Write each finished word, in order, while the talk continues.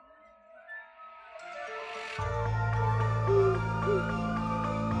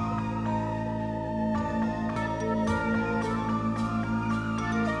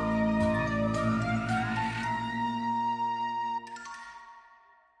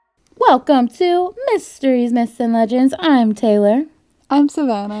Welcome to Mysteries, Myths, and Legends. I'm Taylor. I'm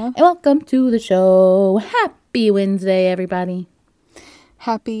Savannah. And welcome to the show. Happy Wednesday, everybody.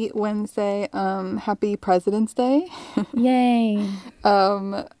 Happy Wednesday. Happy President's Day. Yay.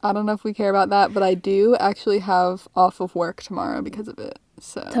 I don't know if we care about that, but I do actually have off of work tomorrow because of it.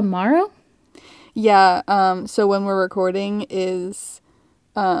 So Tomorrow? Yeah, so when we're recording is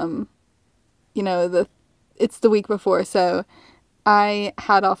it's the week before, so I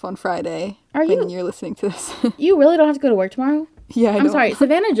had off on Friday when you're listening to this. You really don't have to go to work tomorrow? Yeah, I'm sorry.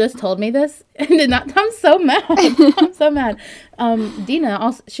 Savannah just told me this and did not. I'm so mad. I'm so mad. Dina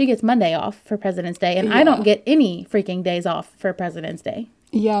also, she gets Monday off for President's Day, and I don't get any freaking days off for President's Day.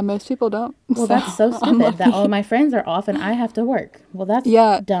 Yeah, most people don't. Well, that's so stupid that all of my friends are off and I have to work. Well, that's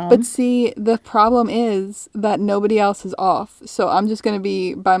dumb. But see, the problem is that nobody else is off, so I'm just gonna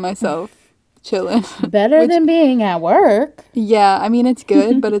be by myself. Chilling. Better than being at work. Yeah, I mean, it's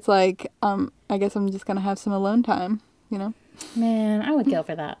good, but it's like, I guess I'm just gonna have some alone time, you know? Man, I would kill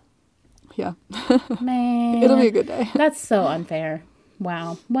for that. Yeah. Man. It'll be a good day. That's so unfair.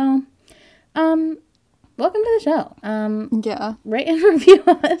 Wow. Well, welcome to the show. Yeah. Rate and review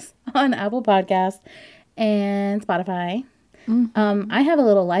us on Apple Podcasts and Spotify. Mm-hmm. I have a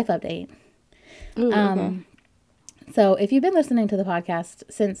little life update. Ooh, okay. So if you've been listening to the podcast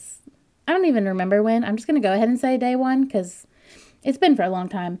since, I don't even remember when. I'm just going to go ahead and say day one because it's been for a long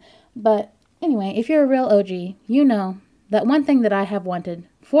time. But anyway, if you're a real OG, you know that one thing that I have wanted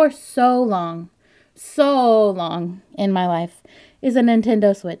for so long in my life is a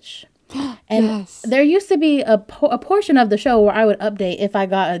Nintendo Switch. And yes. There used to be a portion of the show where I would update if I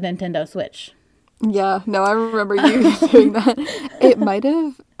got a Nintendo Switch. Yeah, no, I remember you doing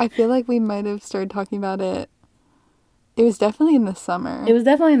that. I feel like we might have started talking about it. It was definitely in the summer.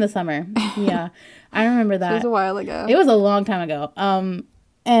 Yeah, I remember that. It was a while ago. It was a long time ago.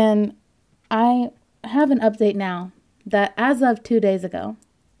 And I have an update now that as of 2 days ago,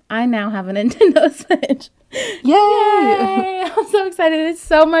 I now have a Nintendo Switch. Yay! I'm so excited. It's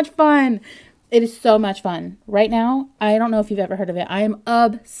so much fun. It is so much fun. Right now, I don't know if you've ever heard of it. I am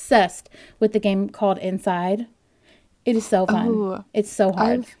obsessed with the game called Inside. It is so fun. Oh, it's so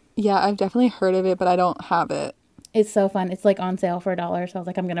hard. I've definitely heard of it, but I don't have it. It's so fun. It's like on sale for $1, so I was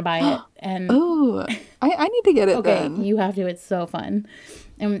like, I'm gonna buy it. And oh, I need to get it. Okay, then. You have to. It's so fun.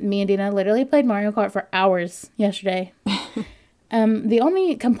 And me and Dina literally played Mario Kart for hours yesterday. The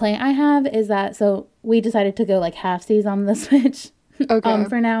only complaint I have is that so we decided to go like halfsies on the Switch. Okay.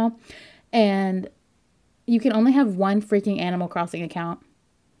 For now, and you can only have one freaking Animal Crossing account.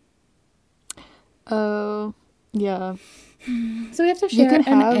 Oh, yeah. So we have to share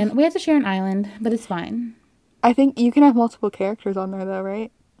we have to share an island, but it's fine. I think you can have multiple characters on there though,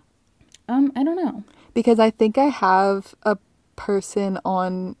 right? I don't know. Because I think I have a person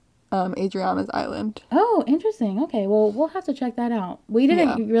on Adriana's island. Oh, interesting. Okay, well, we'll have to check that out. We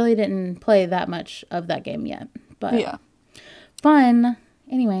really didn't play that much of that game yet, but yeah, fun.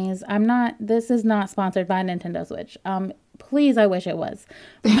 Anyways, this is not sponsored by Nintendo Switch. Please, I wish it was.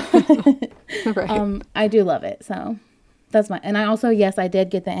 right. I do love it, so that's and I also, yes, I did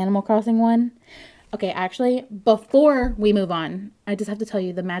get the Animal Crossing one. Okay, actually, before we move on, I just have to tell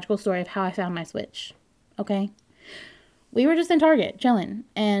you the magical story of how I found my Switch. Okay? We were just in Target, chilling,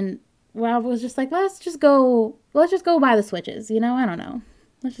 and I was just like, let's just go buy the Switches, you know? I don't know.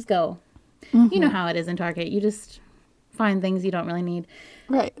 Let's just go. Mm-hmm. You know how it is in Target. You just find things you don't really need.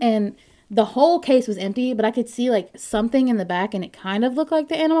 Right. And the whole case was empty, but I could see, like, something in the back, and it kind of looked like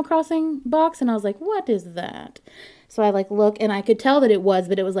the Animal Crossing box, and I was like, what is that? So I, like, look, and I could tell that it was,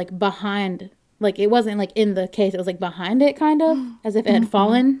 but it was, like, behind. Like, it wasn't, like, in the case. It was, like, behind it, kind of, as if it had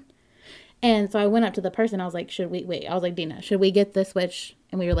fallen. And so I went up to the person. I was like, I was like, Dina, should we get the Switch?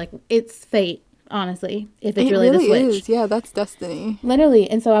 And we were like, it's fate, honestly, if it's really the Switch. It really is. Yeah, that's destiny. Literally.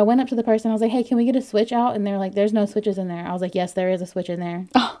 And so I went up to the person. I was like, hey, can we get a Switch out? And they're like, there's no Switches in there. I was like, yes, there is a Switch in there.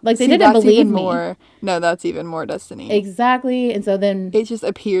 Oh, like, they didn't believe me. No, that's even more destiny. Exactly. And so then it just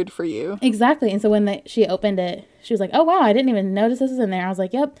appeared for you. Exactly. And so when she opened it, she was like, oh, wow, I didn't even notice this was in there. I was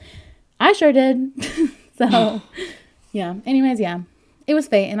like, yep. I sure did. So, yeah. Anyways, yeah. It was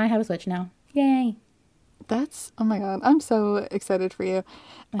fate, and I have a Switch now. Yay. Oh my god. I'm so excited for you.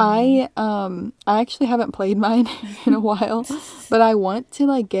 I actually haven't played mine in a while, but I want to,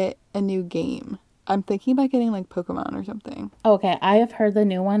 like, get a new game. I'm thinking about getting, like, Pokemon or something. Okay. I have heard the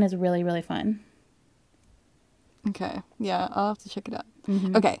new one is really, really fun. Okay. Yeah, I'll have to check it out.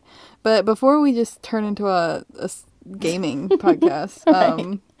 Mm-hmm. Okay. But before we just turn into a gaming podcast,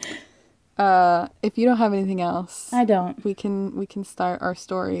 right. if you don't have anything else, I don't. we can start our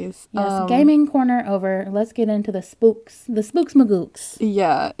stories. Yes, gaming corner over. Let's get into the spooks magooks,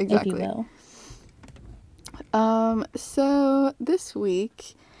 Yeah, if you exactly. will. So this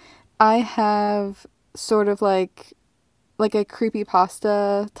week I have sort of like a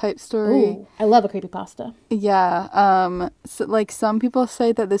creepypasta type story. Ooh, I love a creepypasta. Yeah. So like some people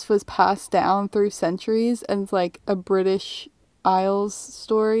say that this was passed down through centuries and it's like a British Isles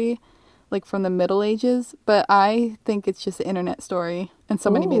story, like from the Middle Ages, but I think it's just an internet story and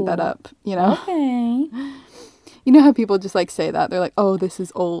somebody made that Ooh, up, you know? okay. You know how people just like say that? They're like, "Oh, this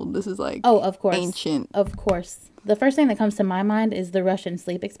is old. This is like Oh, of course. ancient." Of course. The first thing that comes to my mind is the Russian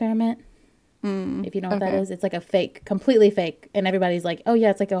sleep experiment. If you know what that Okay. is, it's like a fake, completely fake, and everybody's like, "Oh yeah,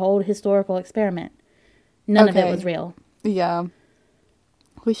 it's like a whole historical experiment." None of it Okay. was real. Yeah.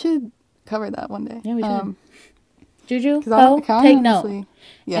 We should cover that one day. Yeah, we should. Juju, 'Cause Poe, I take note. honestly,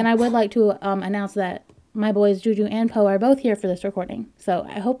 yeah. And I would like to announce that my boys Juju and Poe are both here for this recording, so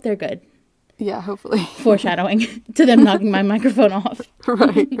I hope they're good. Yeah, hopefully. Foreshadowing to them knocking my microphone off.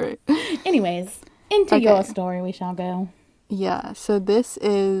 Right. Anyways, into Okay. your story we shall go. Yeah, so this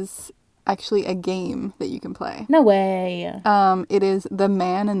is actually a game that you can play. No way. It is The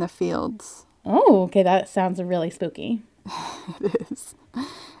Man in the Fields. Oh, okay, that sounds really spooky. It is.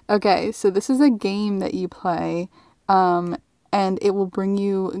 Okay, so this is a game that you play, and it will bring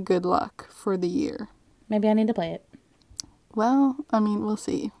you good luck for the year. Maybe I need to play it. Well, I mean, we'll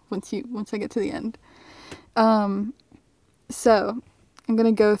see once I get to the end. So I'm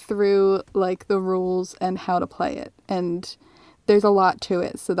gonna go through like the rules and how to play it, and there's a lot to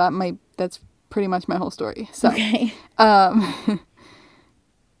it, so that's pretty much my whole story. So Okay. to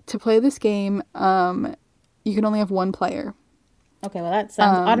play this game, you can only have one player. Okay, well that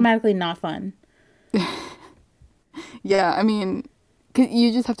sounds automatically not fun. Yeah, I mean, 'cause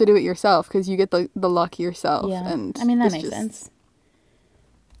you just have to do it yourself because you get the luck yourself. Yeah. And I mean, that it's makes just- sense.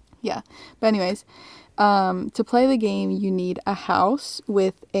 Yeah. But anyways, to play the game, you need a house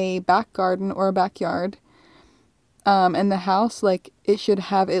with a back garden or a backyard. And the house, like, it should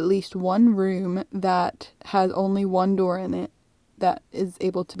have at least one room that has only one door in it that is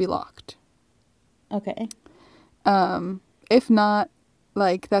able to be locked. Okay. If not,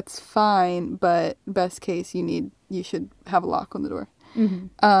 like, that's fine, but best case, you should have a lock on the door.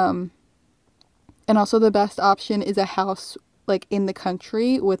 And also the best option is a house like in the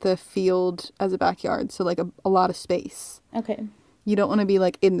country with a field as a backyard, so like a lot of space. Okay. You don't want to be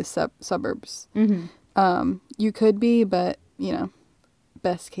like in the suburbs. You could be, but you know,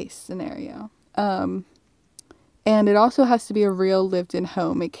 best case scenario. And it also has to be a real lived-in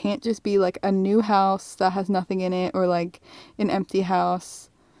home. It can't just be like a new house that has nothing in it or like an empty house.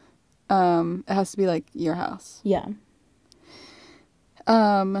 It has to be like your house. Yeah.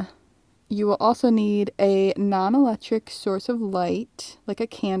 You will also need a non-electric source of light, like a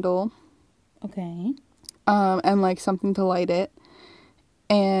candle, Okay. and like something to light it,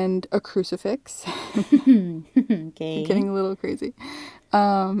 and a crucifix. Okay. Getting a little crazy.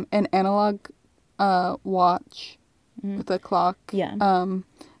 An analog watch with a clock. Yeah.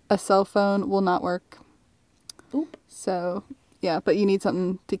 A cell phone will not work. Oop. So, yeah, but you need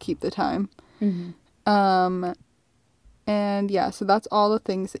something to keep the time. And yeah, so that's all the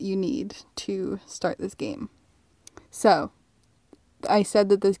things that you need to start this game. So, I said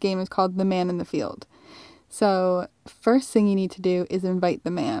that this game is called The Man in the Field. So, first thing you need to do is invite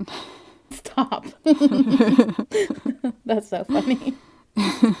the man. Stop. That's so funny.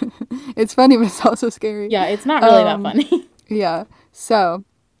 It's funny, but it's also scary. Yeah, it's not really that funny. Yeah. So,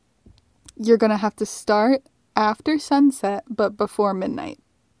 you're going to have to start after sunset, but before midnight.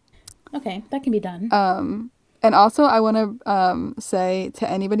 Okay, that can be done. And also, I want to say to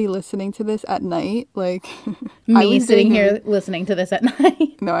anybody listening to this at night, like... I Me was sitting doing here listening to this at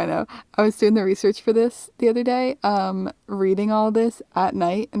night. No, I know. I was doing the research for this the other day, reading all this at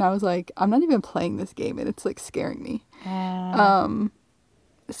night, and I was like, I'm not even playing this game, and it's, like, scaring me.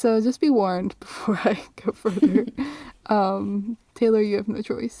 So just be warned before I go further. Taylor, you have no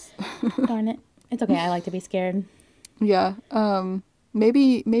choice. Darn it. It's okay. I like to be scared. Yeah.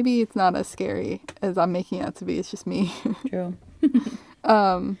 Maybe it's not as scary as I'm making it out to be. It's just me. True.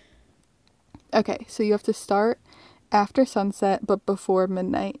 Okay, so you have to start after sunset, but before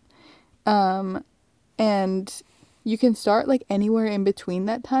midnight. And you can start like anywhere in between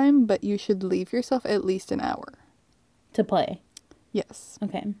that time, but you should leave yourself at least an hour. To play. Yes.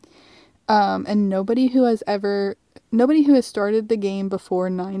 Okay. And nobody who has started the game before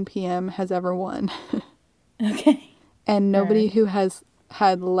 9 p.m. has ever won. Okay. And nobody Alright. who has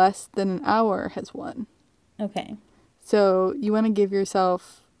had less than an hour has won. Okay. So you want to give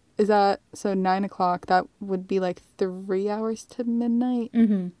yourself is that, so 9 o'clock, that would be like 3 hours to midnight?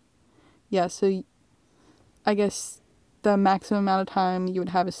 Mm-hmm. Yeah, so I guess the maximum amount of time you would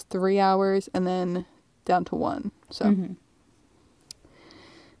have is 3 hours and then down to 1. So, Mm-hmm.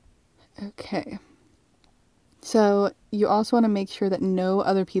 okay. So you also want to make sure that no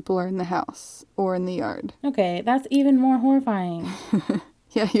other people are in the house or in the yard. Okay, that's even more horrifying.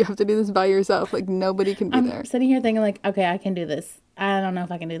 Yeah, you have to do this by yourself. Like, nobody can be I'm there. sitting here thinking like, okay, I can do this. I don't know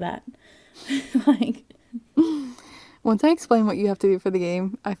if I can do that. Like, Once I explain what you have to do for the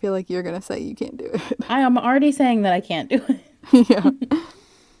game, I feel like you're going to say you can't do it. I am already saying that I can't do it. Yeah.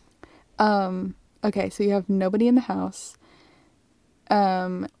 Okay, so you have nobody in the house.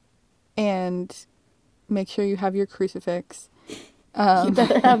 And make sure you have your crucifix. You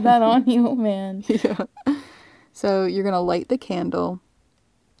better have that on you, man. Yeah. So you're going to light the candle.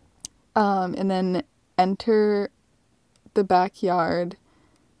 And then enter the backyard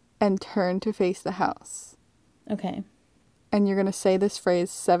and turn to face the house. Okay. And you're going to say this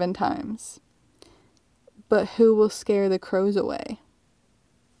phrase 7 times. But who will scare the crows away?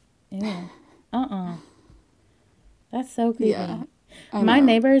 Ew. That's so creepy. Yeah. I My know.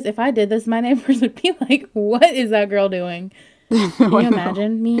 neighbors, if I did this, my neighbors would be like, what is that girl doing? Can you I know.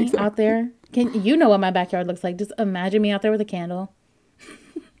 imagine me Exactly. out there? You know what my backyard looks like. Just imagine me out there with a candle.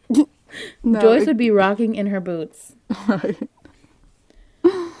 No, Joyce would be rocking in her boots. Right.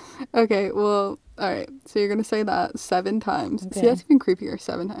 Okay, well, all right. So you're going to say that 7 times. Okay. See, that's even creepier,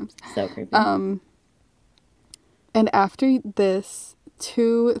 7 times. So creepy. And after this,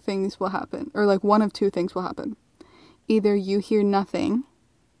 2 things will happen, or like one of 2 things will happen. Either you hear nothing,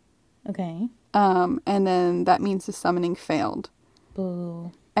 Okay. and then that means the summoning failed.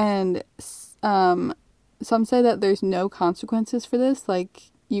 Boo. And some say that there's no consequences for this,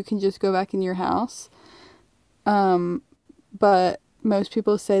 like you can just go back in your house. But most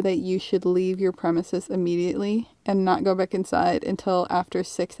people say that you should leave your premises immediately and not go back inside until after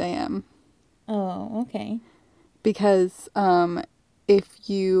 6 a.m. Oh, okay. Because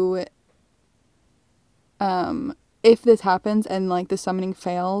if this happens and like the summoning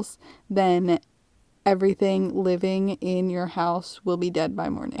fails, then everything living in your house will be dead by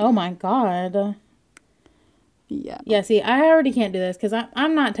morning. Oh my God. Yeah. Yeah, see, I already can't do this because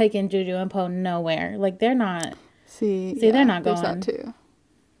I'm not taking Juju and Poe nowhere. Like, they're not. See, they're not there's going. that too.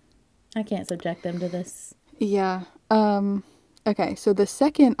 I can't subject them to this. Yeah. Okay, so the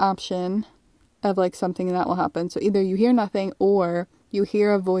second option of like something that will happen, so either you hear nothing or you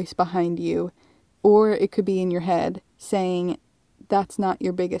hear a voice behind you, or it could be in your head saying, that's not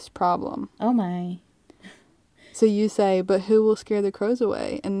your biggest problem. Oh my. So you say, but who will scare the crows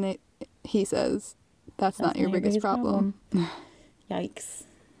away? And he says, that's not your biggest problem. Yikes.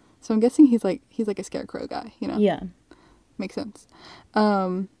 So I'm guessing he's like a scarecrow guy, you know? Yeah. Makes sense.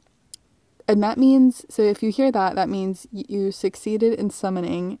 And that means, so if you hear that, that means you succeeded in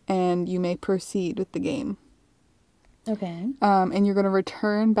summoning and you may proceed with the game. Okay. And you're going to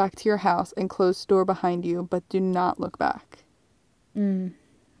return back to your house and close the door behind you, but do not look back. That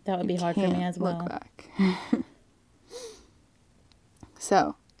would be hard for me Can't as well. look back.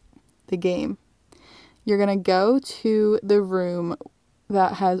 So, the game. You're going to go to the room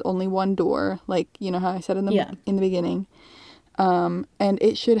that has only one door, like, you know how I said in the beginning. And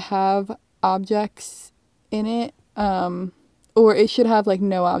it should have objects in it, or it should have like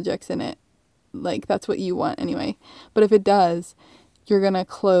no objects in it. Like, that's what you want anyway. But if it does, you're going to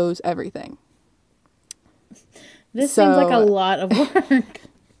close everything. This seems like a lot of work.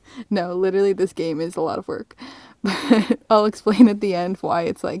 No, literally this game is a lot of work. But I'll explain at the end why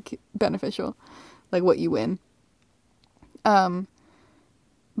it's like beneficial, like what you win.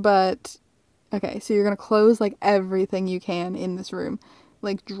 But okay, so you're going to close like everything you can in this room.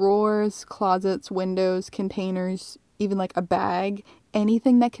 Like drawers, closets, windows, containers, even like a bag,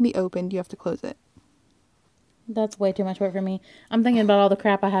 anything that can be opened, you have to close it. That's way too much work for me. I'm thinking about all the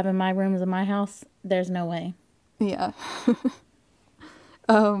crap I have in my rooms in my house. There's no way. Yeah.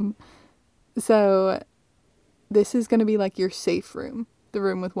 So this is going to be like your safe room, the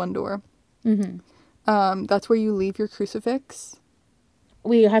room with one door. Mm-hmm. That's where you leave your crucifix.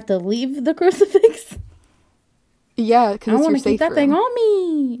 We have to leave the crucifix? Yeah, because I it's want your to keep safe that room. thing on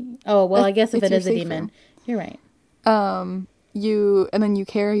me. Oh, well, I guess if It's it is a your safe demon. room. You're right. And then you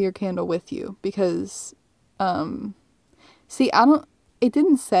carry your candle with you because, it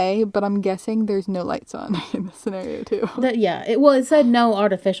didn't say, but I'm guessing there's no lights on in this scenario too. It said no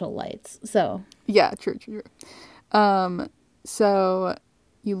artificial lights, so. Yeah, true. So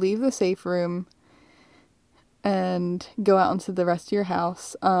you leave the safe room. and go out into the rest of your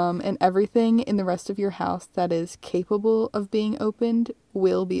house. And everything in the rest of your house that is capable of being opened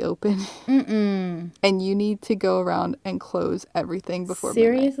will be opened. Mm-mm. And you need to go around and close everything before midnight.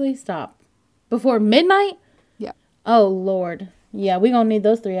 Seriously, stop. Before midnight? Yeah. Oh, Lord. Yeah, we gonna need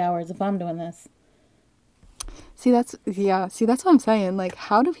those 3 hours if I'm doing this. See, that's what I'm saying. Like,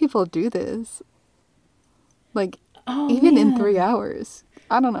 how do people do this? Like, Oh, even in man. 3 hours.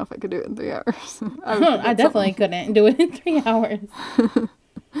 I don't know if I could do it in 3 hours. I definitely couldn't do it in 3 hours.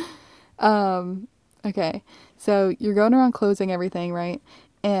 Okay. So you're going around closing everything, right?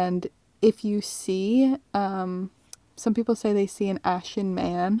 And if you see, some people say they see an ashen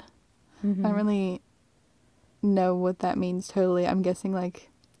man. Mm-hmm. I don't really know what that means totally. I'm guessing like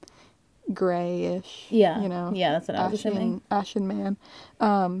grayish. Yeah. You know. Yeah, that's what I was assuming. Ashen man.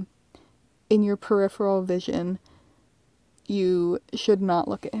 In your peripheral vision, you should not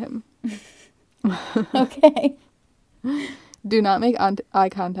look at him. Okay. Do not make eye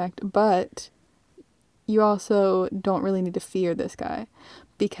contact, but you also don't really need to fear this guy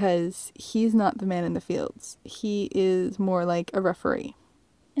because he's not the man in the fields. He is more like a referee.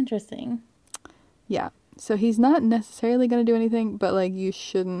 Interesting. Yeah. So he's not necessarily going to do anything, but like you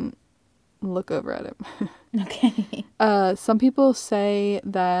shouldn't look over at him. Okay. Some people say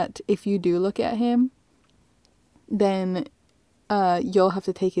that if you do look at him, then you'll have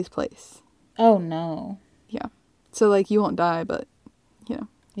to take his place. Oh, no. Yeah. So like you won't die, but you know.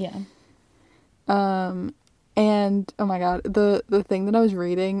 Yeah. And oh my god, the thing that I was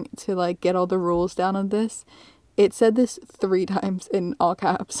reading to like get all the rules down on this, it said this 3 times in all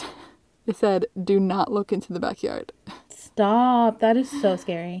caps. It said, "Do not look into the backyard." Stop. That is so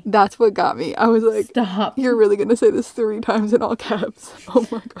scary. That's what got me. I was like, Stop. "You're really gonna say this 3 times in all caps?" Oh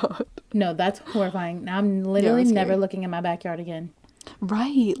my god. No, that's horrifying. Now I'm literally it's never scary. looking in my backyard again.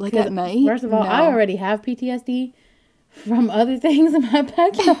 Right, like 'Cause at night. First of all, No. I already have PTSD from other things in my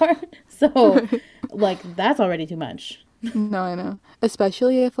backyard. So, like, that's already too much. No, I know.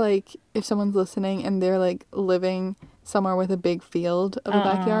 Especially if someone's listening and they're like living somewhere with a big field of a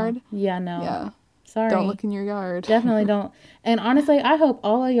backyard. Yeah, no. Yeah. Sorry. Don't look in your yard. Definitely don't. And honestly, I hope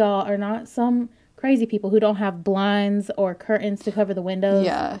all of y'all are not some crazy people who don't have blinds or curtains to cover the windows.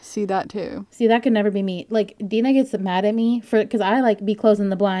 Yeah, see that too. See, that could never be me. Like, Dina gets mad at me because I like be closing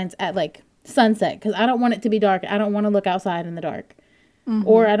the blinds at like sunset because I don't want it to be dark. I don't want to look outside in the dark. Mm-hmm.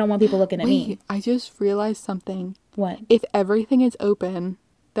 Or I don't want people looking at me. Wait, I just realized something. What? If everything is open,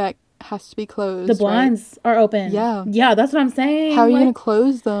 that has to be closed. The blinds are open. Yeah. Yeah, that's what I'm saying. How are you Like, going to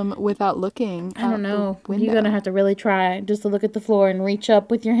close them without looking? I don't know. Out the window? You're going to have to really try just to look at the floor and reach up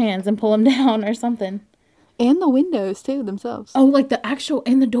with your hands and pull them down or something. And the windows too themselves. Oh, like the actual,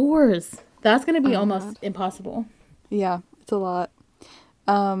 and the doors. That's going to be Oh, almost God. impossible. Yeah, it's a lot.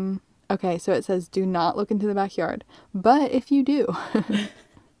 Okay, so it says do not look into the backyard. But if you do,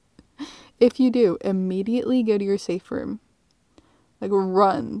 immediately go to your safe room. Like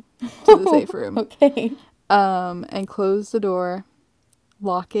run to the safe room. Okay. And close the door.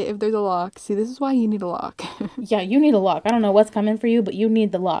 Lock it if there's a lock. See, this is why you need a lock. Yeah, you need a lock. I don't know what's coming for you, but you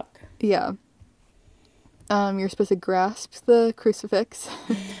need the lock. Yeah. You're supposed to grasp the crucifix,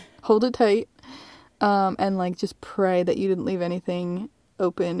 hold it tight, and like just pray that you didn't leave anything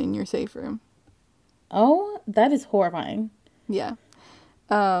open in your safe room. Oh, that is horrifying. Yeah.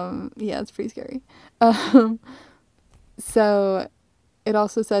 Yeah, it's pretty scary. So it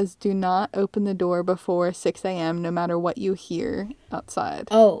also says do not open the door before 6 a.m. no matter what you hear outside.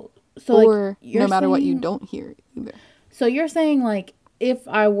 Oh, so or like, no matter what you saying- don't hear either. So you're saying like if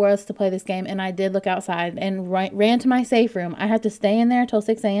I was to play this game and I did look outside and ran to my safe room, I had to stay in there till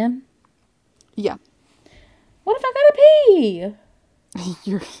 6 a.m.? Yeah. What if I gotta pee?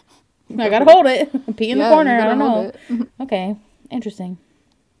 You're I gotta hold it. Pee in the Yeah, corner. you I don't gotta know. hold it. Okay. Interesting.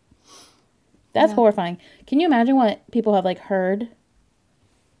 That's Yeah. horrifying. Can you imagine what people have like heard?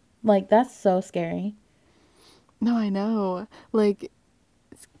 Like, that's so scary. No, I know. Like,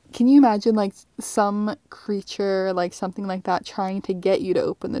 can you imagine like some creature, like something like that, trying to get you to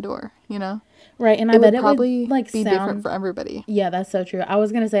open the door? You know, Right. And I it bet would it probably would like be different sound. for everybody. Yeah, that's so true. I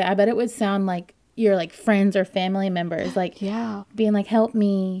was gonna say, I bet it would sound like your like friends or family members, like Yeah. being like, "Help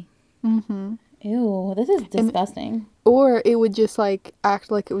me." Mm-hmm. Ew, this is disgusting. Or it would just like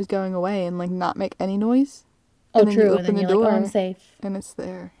act like it was going away and like not make any noise. Oh, and then you true. And open then the you're like, "Oh, door. I'm safe." And it's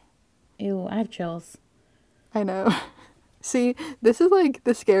there. Ew, I have chills. I know. See, this is like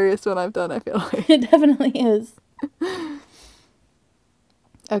the scariest one I've done, I feel like. It definitely is.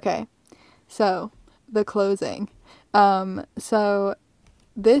 Okay. So, the closing. So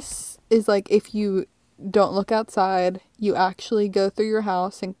this is like if you don't look outside, you actually go through your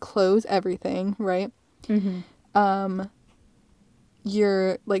house and close everything, right? Mm-hmm.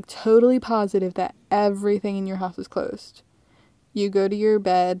 you're like totally positive that everything in your house is closed. You go to your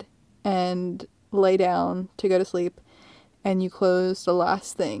bed and lay down to go to sleep, and you close the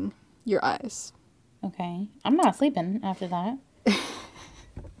last thing, your eyes. Okay. I'm not sleeping after that.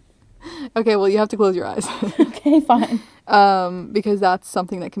 Okay, well, you have to close your eyes. Okay, fine. Because that's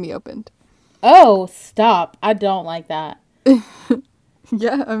something that can be opened. Oh, stop. I don't like that.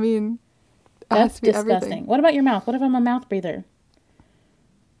 Yeah, I mean, it has That's to be disgusting. everything. What about your mouth? What if I'm a mouth breather?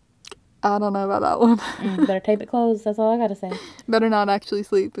 I don't know about that one. Better tape it closed. That's all I gotta say. Better not actually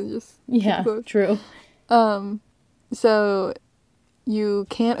sleep and just keep it Yeah, closed. true. So you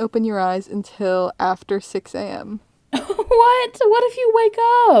can't open your eyes until after 6 a.m. What? What if you wake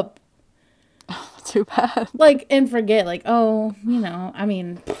up? Too bad. Like, and forget, like, oh, I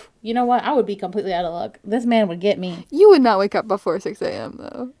mean, you know what? I would be completely out of luck. This man would get me. You would not wake up before 6 a.m.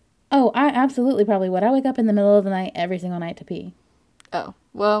 though. Oh, I absolutely probably would. I wake up in the middle of the night every single night to pee. Oh,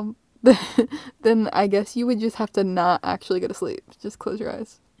 well, then I guess you would just have to not actually go to sleep. Just close your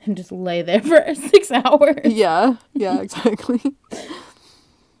eyes. And just lay there for 6 hours. Yeah, exactly.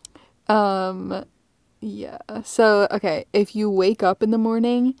 Yeah. So, okay, if you wake up in the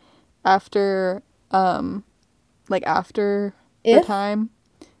morning after, after the If? time,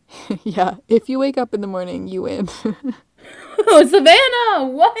 yeah, if you wake up in the morning, you win. Oh,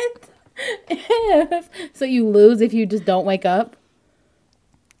 Savannah, what? If? So you lose if you just don't wake up?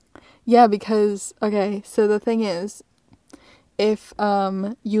 Yeah, because, okay, so the thing is, if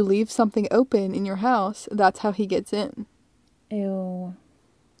you leave something open in your house, that's how he gets in. Ew.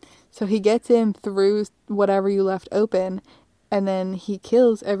 So he gets in through whatever you left open, and then he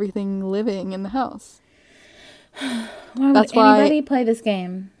kills everything living in the house. Why That's would why- anybody play this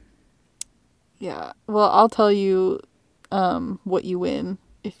game? Yeah. Well, I'll tell you what you win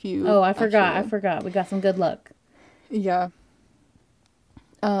if you Oh, I forgot. actually win. We got some good luck. Yeah.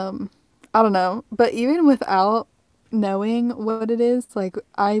 I don't know. But even without knowing what it is, like,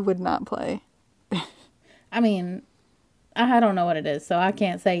 I would not play. I mean, I don't know what it is, so I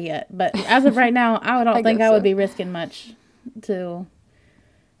can't say yet. But as of right now, I don't I think guess I would so. be risking much to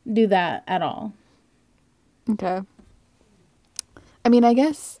do that at all. Okay. I mean, I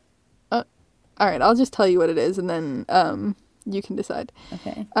guess... all right, I'll just tell you what it is, and then you can decide.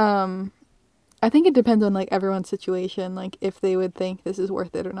 Okay. I think it depends on, like, everyone's situation, like, if they would think this is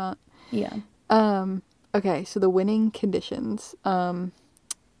worth it or not. Yeah. Okay, so the winning conditions.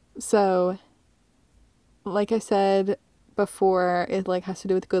 So, like I said before, it, like, has to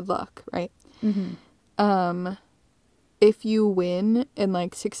do with good luck, right? Mm-hmm. If you win and,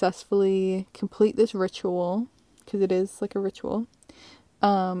 like, successfully complete this ritual, because it is, like, a ritual,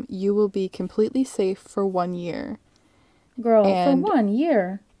 you will be completely safe for 1 year. Girl, And- for 1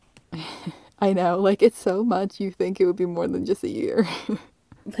 year. I know, like, it's so much you think it would be more than just a year.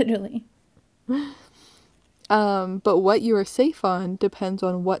 Literally. But what you are safe on depends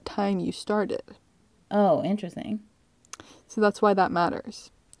on what time you started. Oh, interesting. So that's why that matters.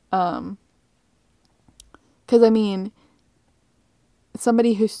 Because, I mean,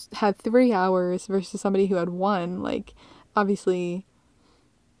 somebody who had 3 hours versus somebody who had 1, like, obviously,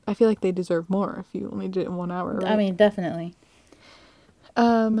 I feel like they deserve more if you only did it in 1 hour, right? I mean, definitely.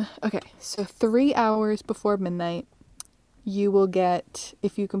 Okay, so 3 hours before midnight, you will get,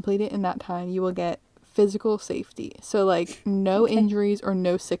 if you complete it in that time, you will get physical safety. So, like, no Okay. injuries or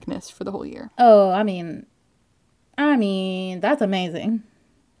no sickness for the whole year. Oh, I mean, that's amazing.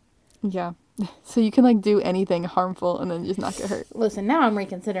 Yeah. So you can, like, do anything harmful and then just not get hurt. Listen, now I'm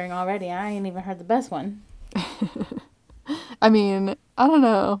reconsidering already. I ain't even heard the best one. I mean, I don't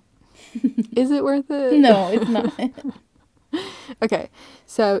know. Is it worth it? No, it's not. Okay,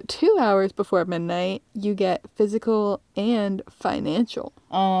 so 2 hours before midnight, you get physical and financial.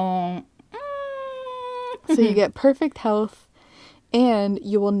 Mm. So you get perfect health, and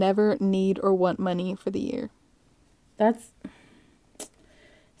you will never need or want money for the year. That's...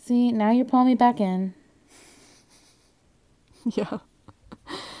 See, now you're pulling me back in. Yeah.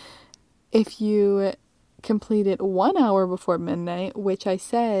 If you complete it 1 hour before midnight, which I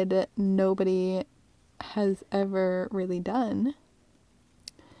said nobody has ever really done,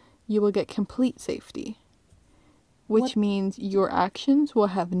 you will get complete safety. Which What? means your actions will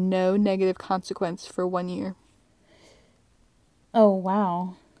have no negative consequence for 1 year. Oh,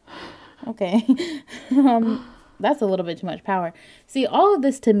 wow. Okay. That's a little bit too much power. See, all of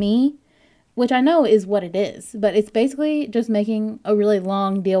this to me, which I know is what it is, but it's basically just making a really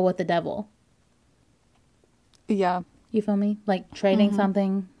long deal with the devil. Yeah. You feel me? Like trading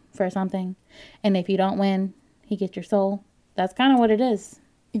something for something. And if you don't win, he gets your soul. That's kind of what it is.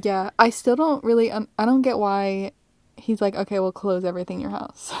 Yeah, I still don't really, I don't get why he's like, okay, we'll close everything in your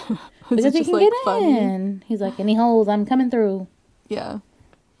house. Is Because it he just can get like funny? in. He's like, any holes, I'm coming through. Yeah.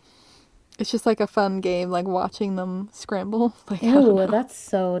 It's just like a fun game, like watching them scramble. Like, I don't Ew, know. that's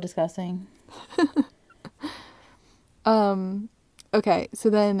so disgusting. Um, okay, so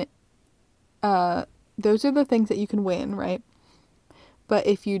then those are the things that you can win, right? But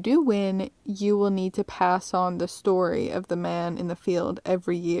if you do win, you will need to pass on the story of the man in the field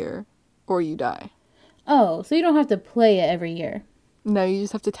every year or you die. Oh, so you don't have to play it every year. No, you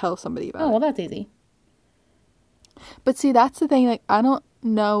just have to tell somebody Oh, about well, it. that's easy. But see, that's the thing. Like, I don't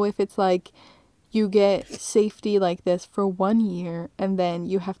know if it's like you get safety like this for 1 year and then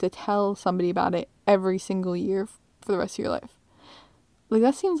you have to tell somebody about it every single year for the rest of your life. Like,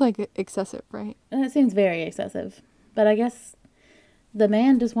 that seems like excessive, right? That seems very excessive. But I guess the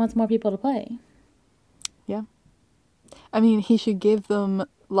man just wants more people to play. Yeah. I mean, he should give them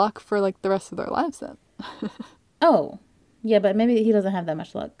luck for like the rest of their lives then. Oh, yeah, but maybe he doesn't have that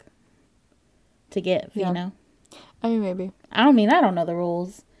much luck to give, Yeah. you know? I mean, maybe. I don't know the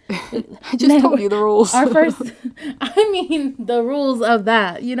rules. I just told you the rules. Our first, the rules of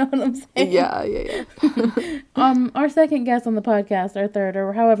that, you know what I'm saying? Yeah. Our second guest on the podcast, our third,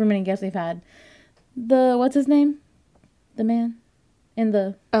 or however many guests we've had, what's his name? The man in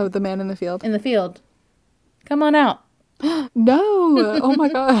the Oh, the man in the field. field. Come on out. No! Oh my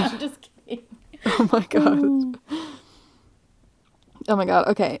god. I'm just kidding. Oh my god. Oh my god.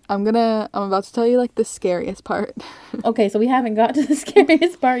 Okay, I'm about to tell you like the scariest part. Okay, so we haven't got to the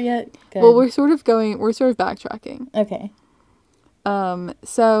scariest part yet. Good. Well, we're sort of backtracking. Okay.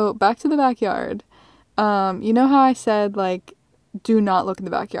 So back to the backyard. You know how I said like do not look in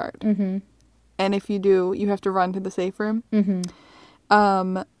the backyard. Mm-hmm. And if you do, you have to run to the safe room. Mm-hmm.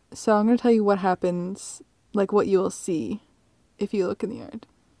 So I'm going to tell you what happens, like what you will see if you look in the yard.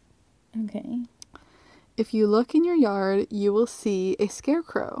 Okay. If you look in your yard, you will see a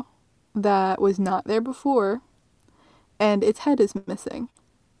scarecrow that was not there before, and its head is missing.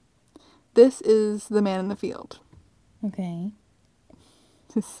 This is the man in the field. Okay.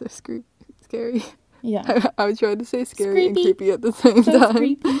 This is so scary. Yeah. I was trying to say scary and Creepy. creepy at the same So time.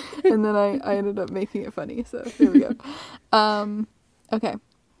 creepy. And then I ended up making it funny, so here we go. Okay.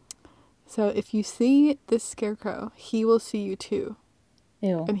 So if you see this scarecrow, he will see you too.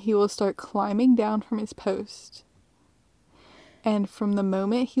 Ew. And he will start climbing down from his post. And from the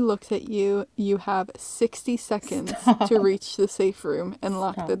moment he looks at you, you have 60 seconds to reach the safe room and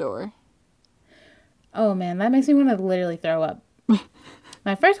lock the door. Oh man, that makes me want to literally throw up.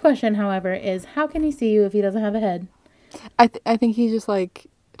 My first question, however, is how can he see you if he doesn't have a head? I think he just like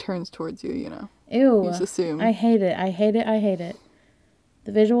turns towards you, you know. Ew. You just assume. I hate it. I hate it.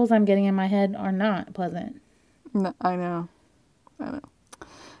 The visuals I'm getting in my head are not pleasant. No, I know. I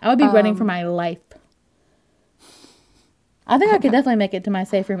would be running for my life. I think I could definitely make it to my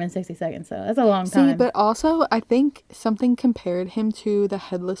safe room in 60 seconds, though. That's a long time. See, but also, I think something compared him to the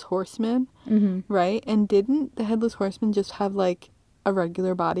Headless Horseman, right? And didn't the Headless Horseman just have, like, a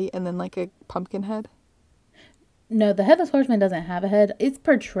regular body and then, like, a pumpkin head? No, the Headless Horseman doesn't have a head. It's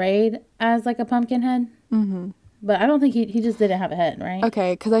portrayed as, like, a pumpkin head. Mm-hmm. But I don't think he just didn't have a head, right?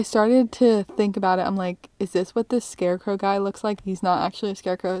 Okay, because I started to think about it. I'm like, is this what this scarecrow guy looks like? He's not actually a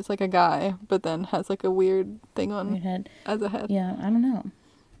scarecrow. It's like a guy, but then has, like, a weird thing on Weird head. as a head. Yeah, I don't know.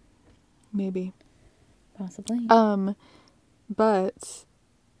 Maybe. Possibly. But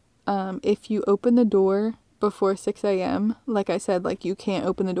if you open the door before 6 a.m., like I said, like you can't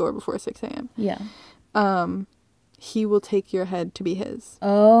open the door before 6 a.m. Yeah. He will take your head to be his.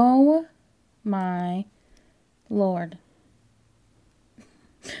 Oh my Lord.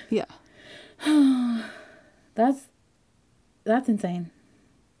 Yeah. That's insane.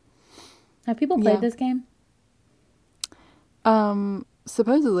 Have people played Yeah. this game?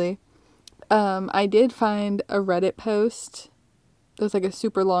 Supposedly. I did find a Reddit post. There's like a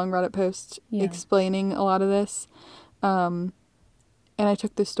super long Reddit post explaining a lot of this. And I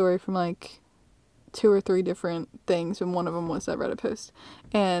took this story from like 2 or 3 different things, and one of them was that Reddit post.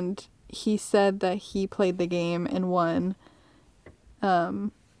 And he said that he played the game and won,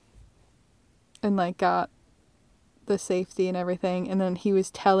 and like got the safety and everything. And then he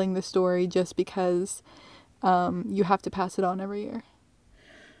was telling the story just because you have to pass it on every year.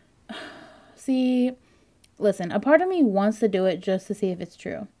 See, listen, a part of me wants to do it just to see if it's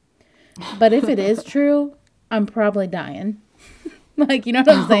true. But if it is true, I'm probably dying. Like, you know what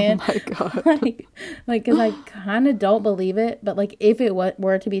I'm saying? Oh my god. like, because I kind of don't believe it. But, like, if it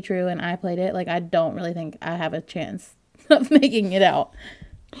were to be true and I played it, like, I don't really think I have a chance of making it out.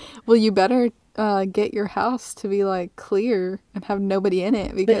 Well, you better get your house to be like clear and have nobody in it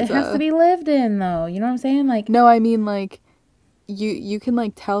But because it has to be lived in, though. You know what I'm saying? Like, no, I mean like you can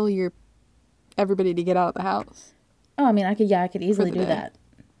like tell your everybody to get out of the house oh, I mean, I could easily the do day. that.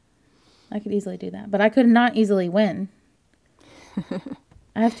 I could easily do that. But I could not easily win.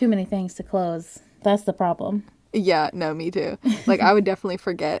 I have too many things to close. That's the problem. Yeah, no, me too. Like I would definitely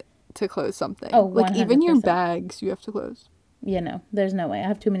forget to close something. Oh, like even your 100%. bags you have to close. Yeah, no. There's no way. I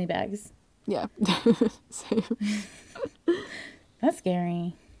have too many bags. Yeah. Same. That's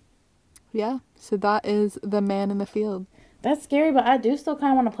scary. Yeah. So that is The Man in the Field. That's scary, but I do still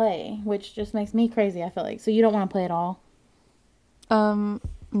kind of want to play, which just makes me crazy, I feel like. So you don't want to play at all?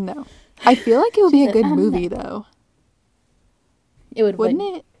 No. I feel like it would be a said, good no. movie though. It would, Wouldn't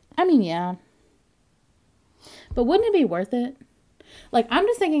like, it? I mean, yeah. But wouldn't it be worth it? Like, I'm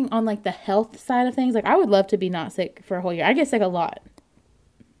just thinking on, like, the health side of things. Like, I would love to be not sick for a whole year. I get sick a lot.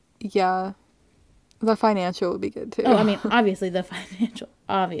 Yeah. The financial would be good too. Oh, I mean, obviously the financial.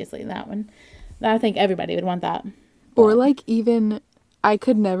 Obviously, that one. I think everybody would want that. Or like even I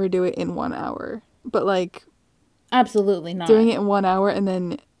could never do it in 1 hour. But like Absolutely not. doing it in 1 hour and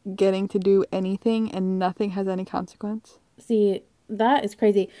then getting to do anything and nothing has any consequence. See, that is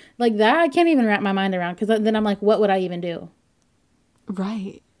crazy. Like, that I can't even wrap my mind around, because then I'm like, what would I even do?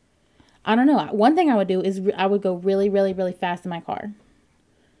 Right. I don't know. One thing I would do is I would go really, really, really fast in my car.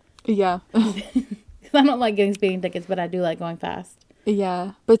 Yeah. Because I don't like getting speeding tickets, but I do like going fast.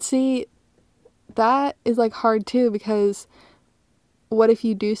 Yeah. But see, that is like hard too because what if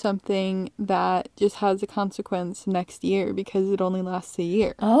you do something that just has a consequence next year because it only lasts a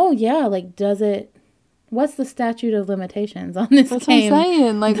year? Oh, yeah. Like, does it... What's the statute of limitations on this That's game? what I'm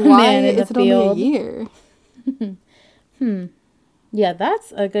saying. Like, The why Man in the is it only a Field. year? Yeah,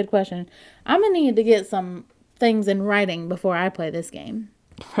 that's a good question. I'm going to need to get some things in writing before I play this game.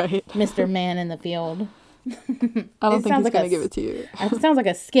 Right. Mr. Man in the Field. I don't It think sounds he's like going to give it to you. It sounds like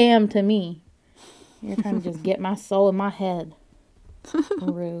a scam to me. You're trying to just get my soul in my head.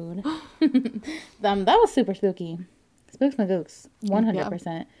 Rude. That was super spooky. Spooks my gooks.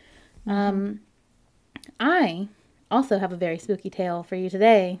 100%. I also have a very spooky tale for you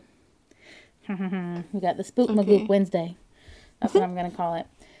today. We got the Spook Magook Wednesday. That's what I'm going to call it.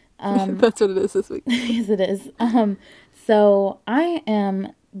 That's what it is this week. Yes, it is. So I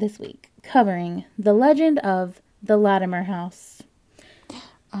am this week covering the legend of the Latimer House.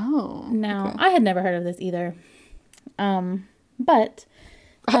 Oh. Now, okay. I had never heard of this either. But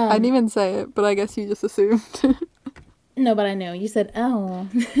I didn't even say it, but I guess you just assumed. no, but I knew. You said, oh.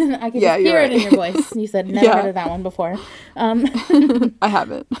 I could Yeah, just you're hear it in right. your voice. You said, never Yeah. heard of that one before. I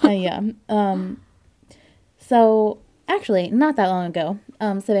haven't. Yeah. So, actually, not that long ago,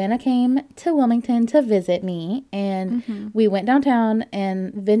 Savannah came to Wilmington to visit me, and we went downtown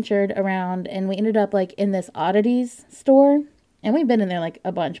and ventured around, and we ended up, like, in this oddities store, and we've been in there, like,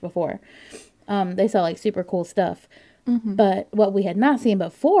 a bunch before. They sell, like, super cool stuff. But what we had not seen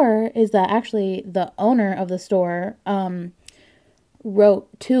before is that actually the owner of the store wrote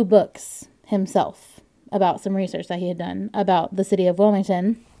 2 books himself about some research that he had done about the city of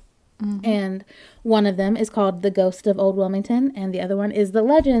Wilmington. And one of them is called The Ghost of Old Wilmington, and the other one is The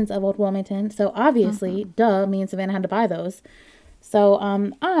Legends of Old Wilmington. So obviously, duh, me and Savannah had to buy those. So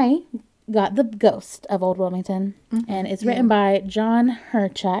I got The Ghost of Old Wilmington, and it's written by John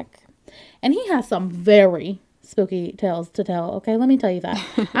Herchak. And he has some very spooky tales to tell. Okay, let me tell you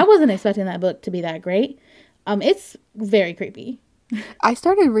that. I wasn't expecting that book to be that great. It's very creepy. I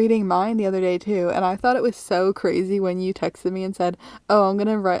started reading mine the other day too, and I thought it was so crazy when you texted me and said, "Oh, I'm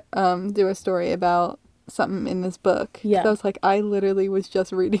gonna write, do a story about something in this book." 'Cause Yeah. I was like, I literally was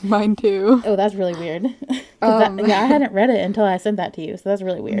just reading mine too. Oh, that's really weird. Yeah, I hadn't read it until I sent that to you, so that's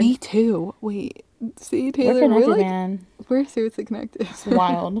really weird. Me too. Wait, see, We're Taylor, connected, man. we're seriously connected. It's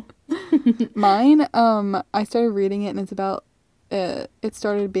wild. Mine, I started reading it, and it's about. It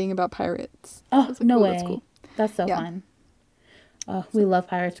started being about pirates. I Oh, was like, no "Ooh, way. that's cool." That's so Yeah. fun. Oh, we love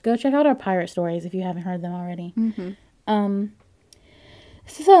pirates. Go check out our pirate stories if you haven't heard them already.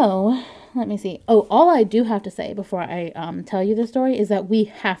 So, let me see. Oh, all I do have to say before I tell you the story is that we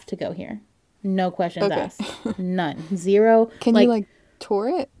have to go here. No questions Okay. asked. None. Zero. Can you tour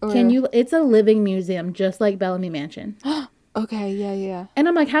it? Or... Can you? It's a living museum, just like Bellamy Mansion. Okay, yeah. And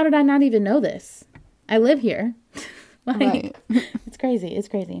I'm like, how did I not even know this? I live here. Right. It's crazy. It's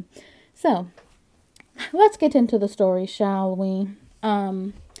crazy. So, let's get into the story, shall we?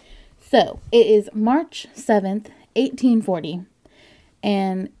 So, it is March 7th, 1840.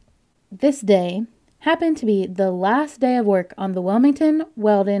 And this day happened to be the last day of work on the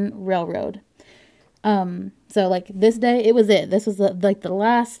Wilmington-Weldon Railroad. So like this day, it was it. This was like the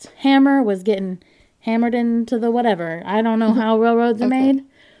last hammer was getting hammered into the whatever. I don't know how railroads are Okay. made,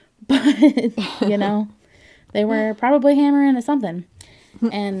 but you know, they were probably hammering at something.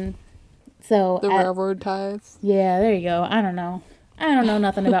 And so The railroad ties. yeah, there you go. I don't know. I don't know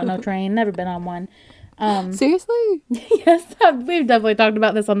nothing about no train. Never been on one. Seriously? Yes, we've definitely talked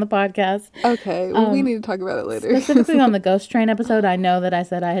about this on the podcast. Okay. Well, we need to talk about it later. Specifically on the ghost train episode, I know that I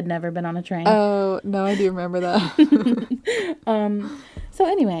said I had never been on a train. Oh, no, I do remember that. So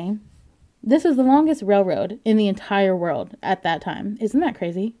anyway, this was the longest railroad in the entire world at that time. Isn't that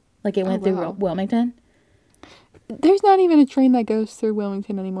crazy? Like it went through wow. Wilmington. There's not even a train that goes through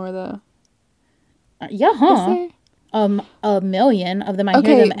Wilmington anymore, though. Yeah, Is huh? there? A million of them. I hear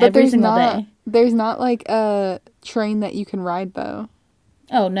Okay, them but every there's single not. day. There's not like a train that you can ride though.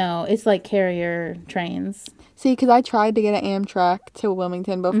 Oh no, it's like carrier trains. See, because I tried to get an Amtrak to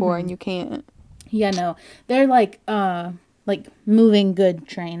Wilmington before, and you can't. Yeah, no, they're like moving good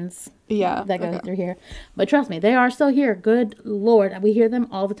trains Yeah. that go Okay. through here. But trust me, they are still here. Good Lord, we hear them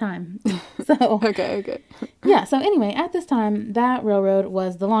all the time. So Okay. Okay. yeah. So anyway, at this time, that railroad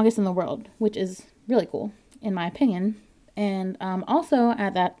was the longest in the world, which is really cool in my opinion. And also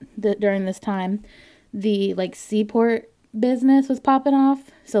at during this time, the like seaport business was popping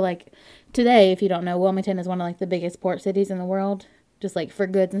off. So like today, if you don't know, Wilmington is one of like the biggest port cities in the world, just like for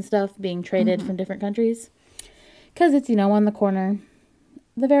goods and stuff being traded from different countries. Because it's, on the corner,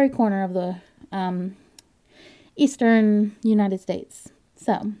 the very corner of the eastern United States.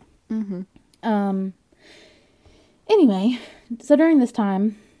 So, anyway, so during this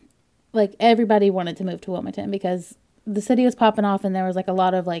time, like everybody wanted to move to Wilmington because the city was popping off and there was like a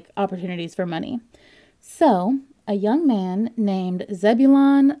lot of like opportunities for money. So, a young man named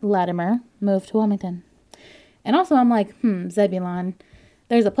Zebulon Latimer moved to Wilmington. And also I'm like, Zebulon.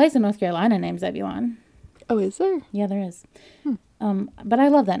 There's a place in North Carolina named Zebulon. Oh, is there? Yeah, there is. But I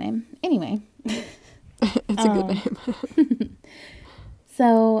love that name. Anyway. It's a good name.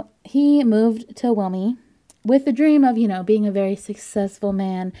 So he moved to Wilmy with the dream of, being a very successful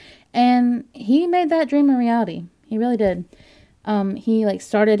man. And he made that dream a reality. He really did. He like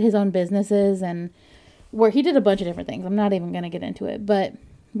started his own businesses and where he did a bunch of different things. I'm not even going to get into it. But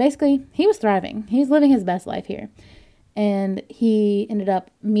basically, he was thriving. He was living his best life here. And he ended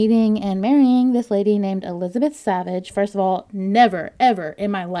up meeting and marrying this lady named Elizabeth Savage. First of all, never, ever in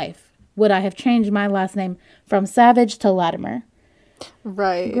my life would I have changed my last name from Savage to Latimer.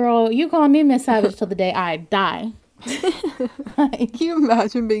 Right. Girl, you call me Miss Savage till the day I die. Can you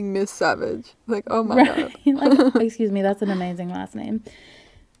imagine being Miss Savage? Like, oh my God. Like, excuse me, that's an amazing last name.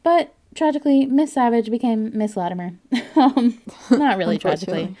 But tragically, Miss Savage became Miss Latimer. Not really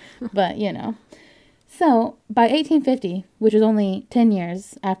tragically, but So, by 1850, which was only 10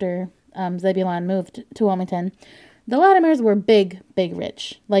 years after Zebulon moved to Wilmington, the Latimers were big, big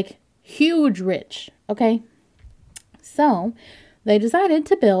rich. Like, huge rich, okay? So, they decided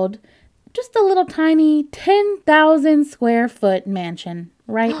to build just a little tiny 10,000 square foot mansion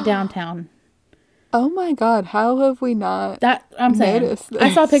right downtown. Oh my God, how have we not I'm saying, noticed this?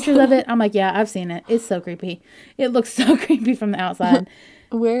 I saw pictures of it. I'm like, yeah, I've seen it. It's so creepy. It looks so creepy from the outside.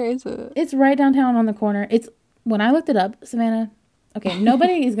 Where is it? It's right downtown on the corner. When I looked it up, Savannah, okay,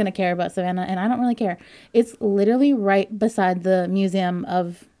 nobody is going to care about Savannah, and I don't really care. It's literally right beside the Museum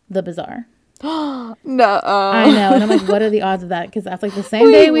of the Bazaar. No. I know, and I'm like, what are the odds of that? Because that's like the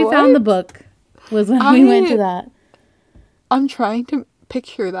same day we found the book was when we went to that. I'm trying to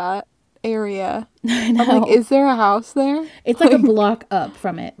picture that area. I know. I'm like, is there a house there? It's like a block up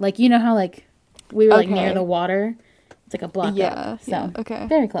from it. Like, you know how like we were like near Okay. the water? It's like a block up. So, Yeah, okay.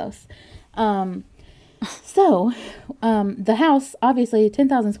 very close. So, the house, obviously,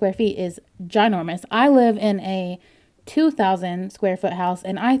 10,000 square feet is ginormous. I live in a 2,000 square foot house,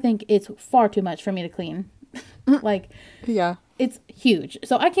 and I think it's far too much for me to clean. Like, Yeah. it's huge.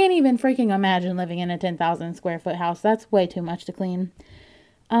 So, I can't even freaking imagine living in a 10,000 square foot house. That's way too much to clean.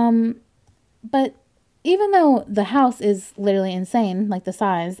 But even though the house is literally insane, like the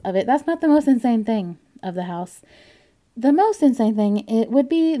size of it, that's not the most insane thing of the house. The most insane thing, it would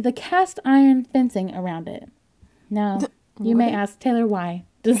be the cast iron fencing around it. Now, you may ask, Taylor, why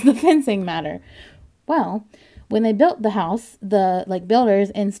does the fencing matter? Well, when they built the house, the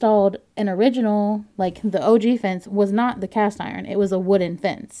builders installed an original, the OG fence was not the cast iron. It was a wooden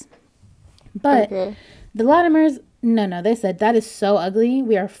fence. But the Latimers, no, they said that is so ugly.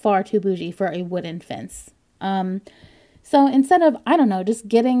 We are far too bougie for a wooden fence. So instead of, I don't know, just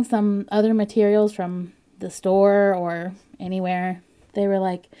getting some other materials from the store or anywhere, they were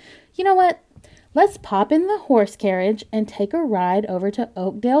like, you know what? Let's pop in the horse carriage and take a ride over to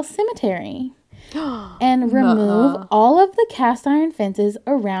Oakdale Cemetery. and remove Nuh-uh. all of the cast iron fences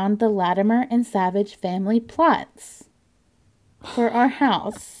around the Latimer and Savage family plots for our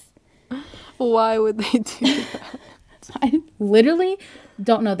house. Why would they do that? I literally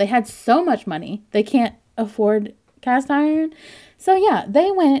don't know. They had so much money, they can't afford cast iron. So, yeah,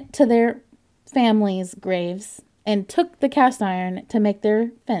 they went to their family's graves and took the cast iron to make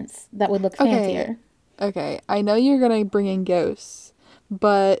their fence that would look fancier. Okay, I know you're gonna bring in ghosts,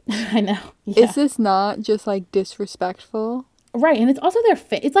 but I know. Yeah. is this not just like disrespectful? Right, and it's also their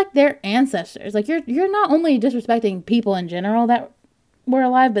it's like their ancestors. Like you're not only disrespecting people in general that were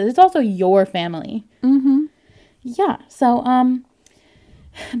alive, but it's also your family. Mm-hmm. Yeah. So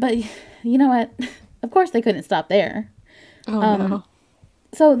but you know what? Of course they couldn't stop there. Oh no.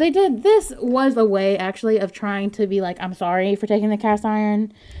 So they did. This was a way actually of trying to be like, I'm sorry for taking the cast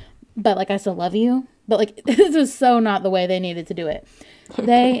iron, but like I still love you. But like this is so not the way they needed to do it. Okay.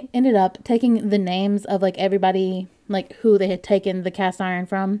 They ended up taking the names of like everybody like who they had taken the cast iron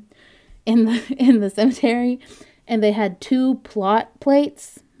from in the cemetery, and they had 2 plot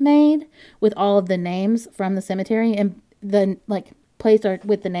plates made with all of the names from the cemetery, and the like plates are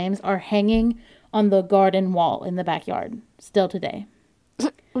with the names are hanging on the garden wall in the backyard still today.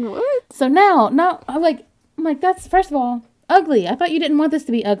 What? So now I'm like that's first of all ugly. I thought you didn't want this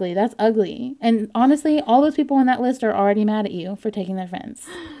to be ugly. That's ugly. And honestly, all those people on that list are already mad at you for taking their fence.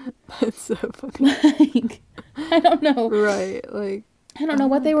 That's so funny. Like, I don't know. Right, like I don't know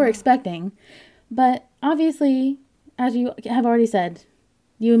what they were expecting. But obviously, as you have already said,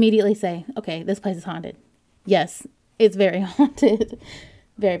 you immediately say, okay, this place is haunted. Yes, it's very haunted.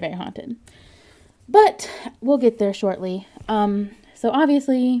 Very, very haunted. But we'll get there shortly. So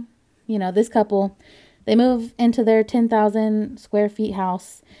obviously, you know, this couple, they move into their 10,000 square feet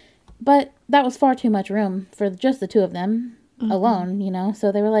house, but that was far too much room for just the 2 of them alone, you know.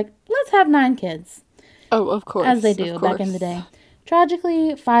 So they were like, let's have 9 kids. Oh, of course. As they do back in the day.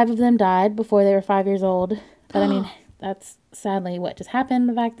 Tragically, 5 of them died before they were 5 years old. But I mean, that's sadly what just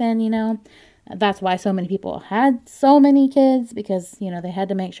happened back then, you know. That's why so many people had so many kids, because, you know, they had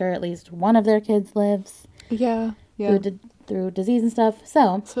to make sure at least one of their kids lives. Yeah, yeah. Through disease and stuff.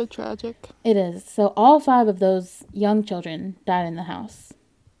 So tragic. it is. So all 5 of those young children died in the house.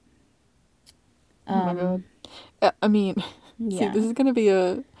 Oh my god. I mean, see, Yeah. this is gonna be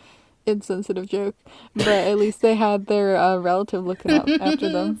a insensitive joke, but at least they had their relative looking out after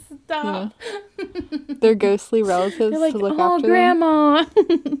them. Stop. You know? Their ghostly relatives They're like, to look oh, after grandma.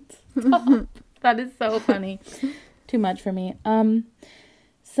 Stop. That is so funny. Too much for me.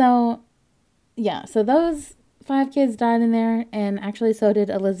 So yeah, so those 5 kids died in there, and actually so did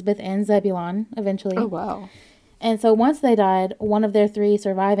Elizabeth and Zebulon eventually. them. Oh wow. And so once they died, one of their 3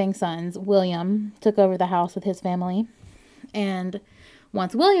 surviving sons, William, took over the house with his family. And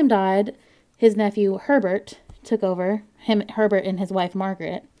once William died, his nephew Herbert took over, Herbert and his wife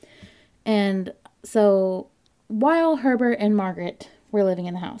Margaret. And so while Herbert and Margaret were living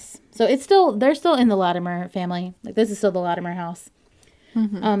in the house. So they're still in the Latimer family. Like, this is still the Latimer house.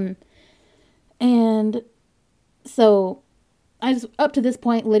 Mm-hmm. And so up to this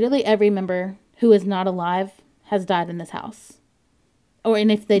point, literally every member who is not alive has died in this house.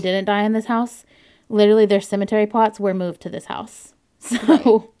 And if they didn't die in this house, literally their cemetery plots were moved to this house.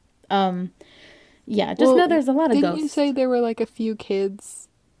 So, yeah, just know there's a lot of didn't ghosts. you say there were like a few kids,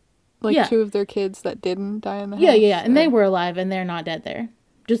 like Yeah. 2 of their kids that didn't die in the Yeah, house? yeah, and they were alive and they're not dead there.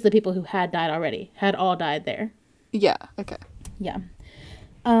 Just the people who had died already had all died there. Yeah, okay. Yeah.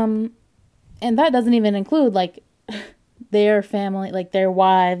 And that doesn't even include, like, their family, like their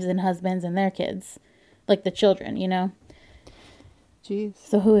wives and husbands and their kids, like the children, you know? Jeez.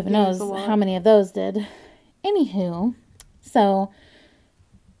 So who even Yeah, it's knows a lot. how many of those did. Anywho, so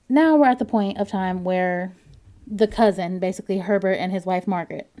now we're at the point of time where the cousin, basically Herbert and his wife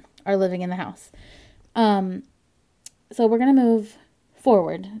Margaret, are living in the house. So we're going to move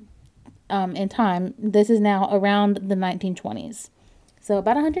forward in time. This is now around the 1920s. So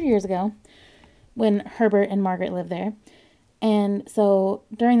about 100 years ago, when Herbert and Margaret lived there. And so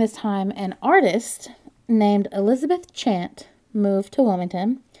during this time, an artist named Elizabeth Chant moved to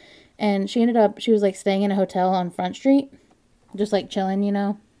Wilmington. And she was like staying in a hotel on Front Street, just like chilling, you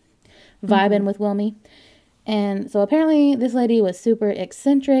know, vibing with Wilmy. And so apparently this lady was super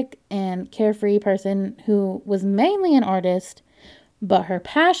eccentric and carefree person who was mainly an artist, but her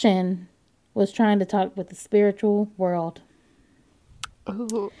passion was trying to talk with the spiritual world.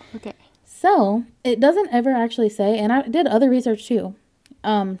 Oh, okay. So it doesn't ever actually say, and I did other research too,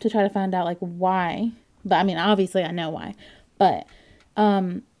 to try to find out like why. But I mean, obviously I know why, but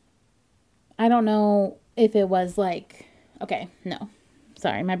I don't know if it was like, okay, no.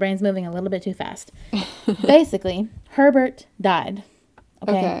 Sorry, my brain's moving a little bit too fast. Basically, Herbert died.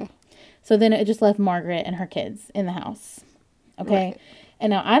 Okay. So then it just left Margaret and her kids in the house. Okay. Right. And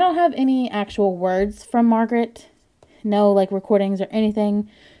now I don't have any actual words from Margaret. No, like, recordings or anything.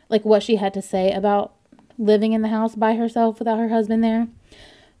 Like, what she had to say about living in the house by herself without her husband there.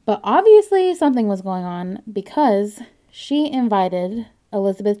 But obviously something was going on because she invited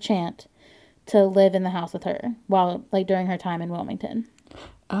Elizabeth Chant to live in the house with her while, like, during her time in Wilmington.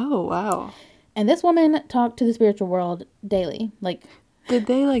 Oh, wow. And this woman talked to the spiritual world daily. Like, did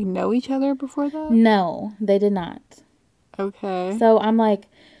they, like, know each other before that? No, they did not. Okay. So I'm like,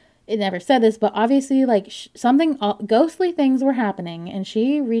 it never said this, but obviously, like, something, ghostly things were happening, and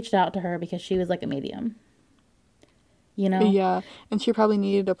she reached out to her because she was, like, a medium. You know? Yeah, and she probably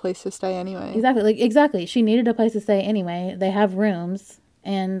needed a place to stay anyway. Exactly. She needed a place to stay anyway. They have rooms,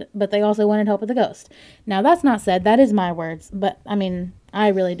 but they also wanted help with the ghost. Now, that's not said. That is my words, but, I mean, I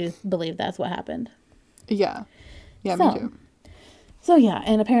really do believe that's what happened. Yeah. Yeah, me too. So, yeah,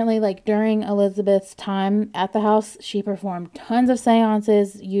 and apparently, like, during Elizabeth's time at the house, she performed tons of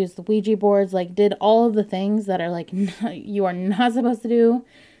seances, used the Ouija boards, like, did all of the things that are, like, you are not supposed to do,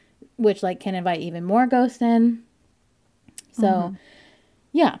 which, like, can invite even more ghosts in. So,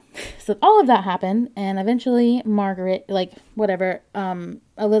 yeah. So, all of that happened, and eventually, Margaret, like, whatever,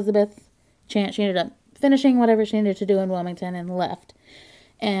 Elizabeth Chant, she ended up finishing whatever she needed to do in Wilmington and left.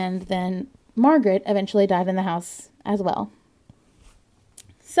 And then Margaret eventually died in the house as well.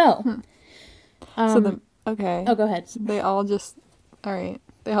 So, okay. Oh, go ahead. They all just died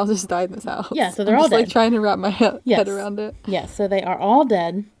in this house. Yeah, so they're all dead. Like, trying to wrap my head around it. Yes, so they are all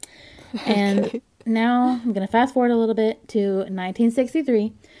dead. And now I'm going to fast forward a little bit to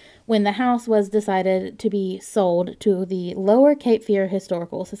 1963, when the house was decided to be sold to the Lower Cape Fear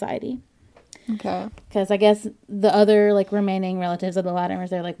Historical Society. Okay. Because I guess the other, like, remaining relatives of the Latimers,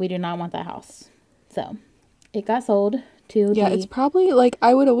 they're like, we do not want that house. So, it got sold to it's probably, like,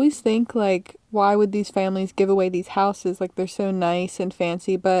 I would always think, like, why would these families give away these houses? Like, they're so nice and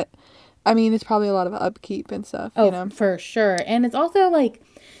fancy, but, I mean, it's probably a lot of upkeep and stuff, you know? For sure. And it's also, like,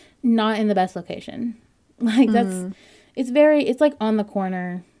 not in the best location. Like, it's, like, on the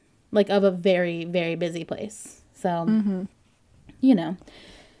corner, like, of a very, very busy place. So, you know.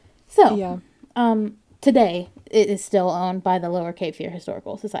 So, yeah. Today, it is still owned by the Lower Cape Fear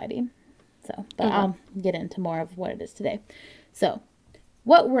Historical Society. So, but I'll get into more of what it is today. So,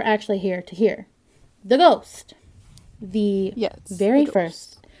 what we're actually here to hear. The ghost. The very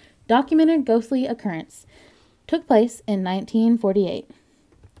first documented ghostly occurrence took place in 1948.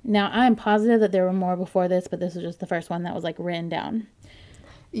 Now, I'm positive that there were more before this, but this was just the first one that was, like, written down.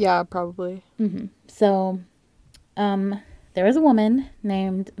 Yeah, probably. So, there was a woman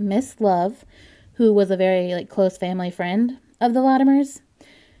named Miss Love, who was a very, like, close family friend of the Latimers.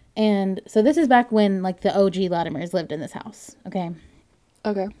 And so this is back when, like, the OG Latimers lived in this house. Okay.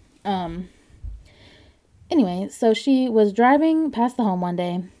 Anyway, so she was driving past the home one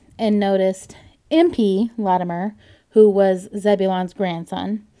day and noticed MP Latimer, who was Zebulon's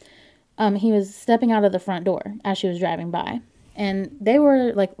grandson. He was stepping out of the front door as she was driving by. And they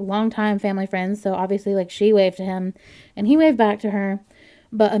were, like, longtime family friends, so obviously, like, she waved to him, and he waved back to her.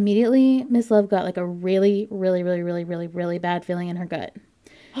 But immediately, Miss Love got, like, a really, really, really, really, really, really bad feeling in her gut.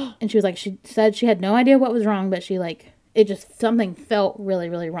 And she was like, she said she had no idea what was wrong, but she, like, it just, something felt really,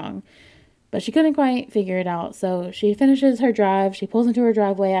 really wrong. But she couldn't quite figure it out. So she finishes her drive. She pulls into her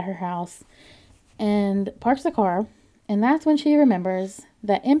driveway at her house and parks the car. And that's when she remembers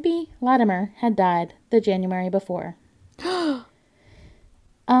that Impy Latimer had died the January before. Oh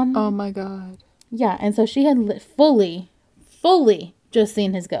my God. Yeah, and so she had fully just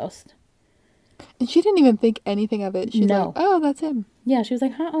seen his ghost. And she didn't even think anything of it. She's like, oh, that's him. Yeah, she was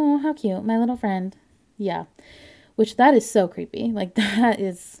like, oh, how cute, my little friend. Yeah, which that is so creepy. Like, that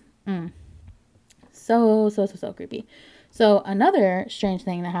is so creepy. So another strange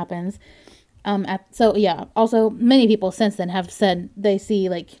thing that happens, also many people since then have said they see,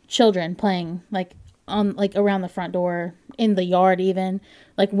 like, children playing, like, on, like, around the front door, in the yard even,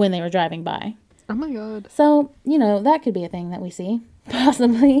 like, when they were driving by. Oh my God. So, you know, that could be a thing that we see,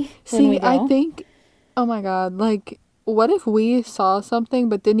 possibly. See, I think, oh my God, like, what if we saw something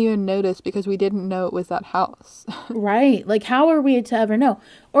but didn't even notice because we didn't know it was that house? Right. Like, how are we to ever know?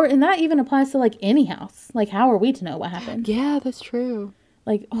 And that even applies to, like, any house. Like, how are we to know what happened? Yeah, that's true.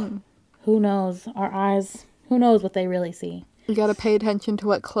 Like, who knows? Our eyes, who knows what they really see? You gotta pay attention to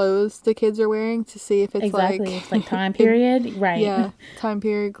what clothes the kids are wearing to see if it's exactly. It's like time period. Right. Yeah, time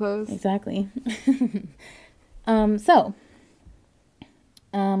period clothes. Exactly.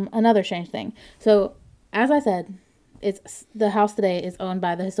 Another strange thing. So, as I said, it's the house today is owned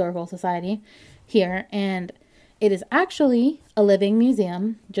by the Historical Society here, and it is actually a living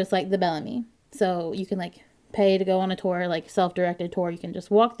museum, just like the Bellamy. So you can like pay to go on a tour, like self-directed tour. You can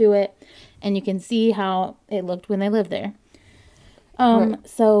just walk through it, and you can see how it looked when they lived there. Right.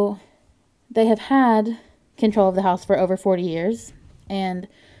 So they have had control of the house for over 40 years, and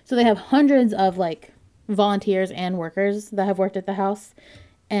so they have hundreds of like volunteers and workers that have worked at the house,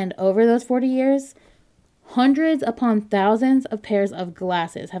 and over those 40 years, hundreds upon thousands of pairs of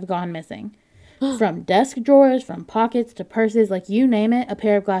glasses have gone missing. From desk drawers, from pockets to purses, like you name it, a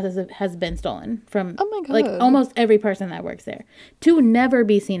pair of glasses has been stolen from Oh my like God. almost every person that works there to never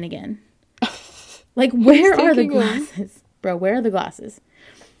be seen again. Like, where are the taking 'em? glasses? Bro, where are the glasses?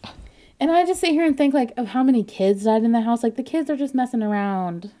 And I just sit here and think like of how many kids died in the house. Like the kids are just messing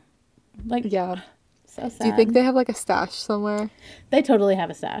around. Like, Yeah. so sad. Do you think they have like a stash somewhere? They totally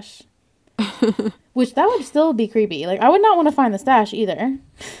have a stash. Which that would still be creepy. Like I would not want to find the stash either.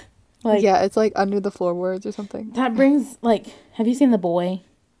 Like Yeah, it's like under the floorboards or something. that brings like, have you seen The Boy?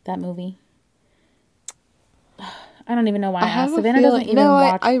 That movie? I don't even know why I asked. Savannah doesn't even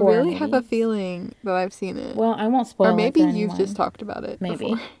watch I horror really have a movies. feeling that I've seen it. Well, I won't spoil Or maybe it for you've anyone. just talked about it. Maybe.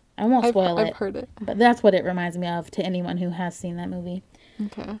 Before. I won't spoil it. I've heard it. But that's what it reminds me of to anyone who has seen that movie.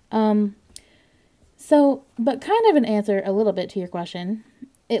 Okay. So, but kind of an answer a little bit to your question,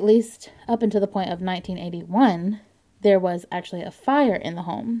 at least up until the point of 1981, there was actually a fire in the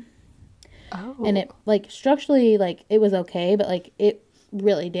home. Oh. And it, like, structurally, like, it was okay, but, like, it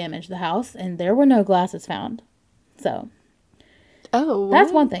really damaged the house, and there were no glasses found. So, Oh. that's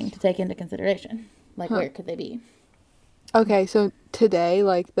what? one thing to take into consideration. Like, where could they be? Okay, so today,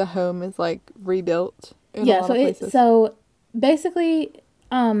 like, the home is, like, rebuilt in a Yeah, lot so of places. so basically,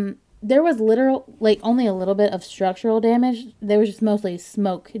 there was only a little bit of structural damage. There was just mostly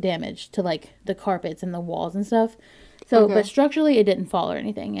smoke damage to like the carpets and the walls and stuff. So, Okay. but structurally it didn't fall or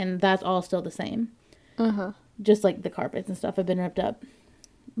anything, and that's all still the same. Uh-huh. Just like the carpets and stuff have been ripped up.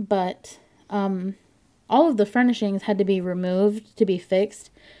 But all of the furnishings had to be removed to be fixed.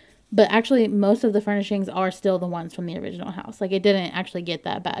 But actually, most of the furnishings are still the ones from the original house. Like, it didn't actually get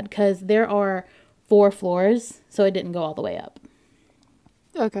that bad because there are 4 floors, so it didn't go all the way up.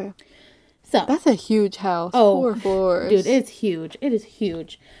 Okay. So, That's a huge house. Oh, 4 floors. dude, it's huge. It is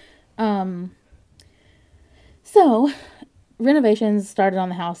huge. So, renovations started on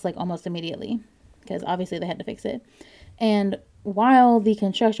the house like almost immediately because obviously they had to fix it. And while the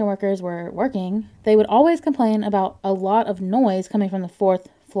construction workers were working, they would always complain about a lot of noise coming from the 4th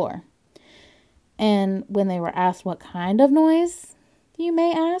floor. And when they were asked what kind of noise, you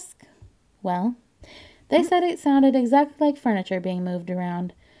may ask, well, they said it sounded exactly like furniture being moved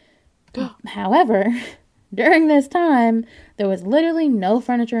around. However, during this time, there was literally no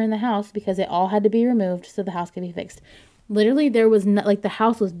furniture in the house because it all had to be removed so the house could be fixed. Literally, there was no, like, the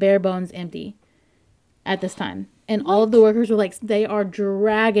house was bare bones empty at this time. And all of the workers were like, they are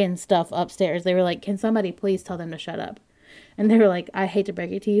dragging stuff upstairs. They were like, can somebody please tell them to shut up? And they were like, I hate to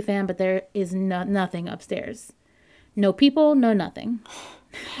break it to you, fam, but there is nothing upstairs. No people, no nothing.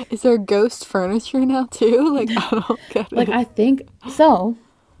 Is there ghost furniture now, too? Like, I don't get it. Like, I think so.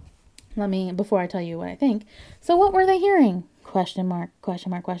 Before I tell you what I think. So what were they hearing? Question mark, question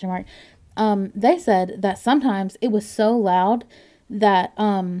mark, question mark. They said that sometimes it was so loud that,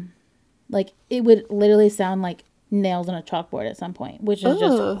 like, it would literally sound like nails on a chalkboard at some point, which is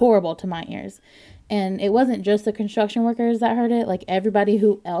just horrible to my ears. And it wasn't just the construction workers that heard it. Like, everybody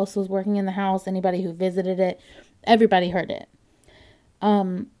who else was working in the house, anybody who visited it, everybody heard it.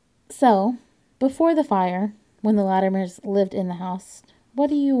 So, before the fire, when the Latimers lived in the house, what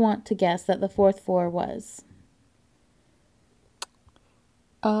do you want to guess that the 4th floor was?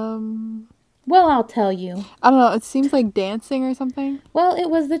 Well, I'll tell you. I don't know. It seems like dancing or something. Well, it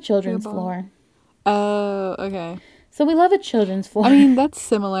was the children's Football. floor. Oh, okay. So we love a children's floor. I mean, that's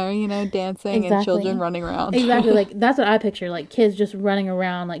similar, dancing and Exactly. children running around. Exactly. Like, that's what I picture. Like, kids just running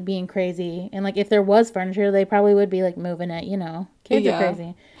around, like, being crazy. And, like, if there was furniture, they probably would be, like, moving it, Kids Yeah. are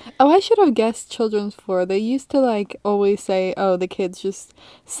crazy. Oh, I should have guessed children's floor. They used to, like, always say, oh, the kids just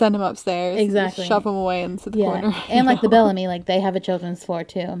send them upstairs. Exactly. Just shove them away into the Yeah. corner. And, like, the Bellamy, like, they have a children's floor,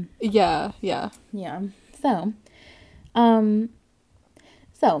 too. Yeah. Yeah. So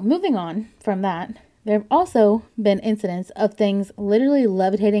moving on from that, there have also been incidents of things literally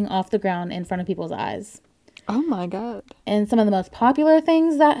levitating off the ground in front of people's eyes. Oh, my God. And some of the most popular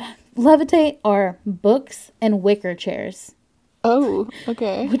things that levitate are books and wicker chairs, Oh,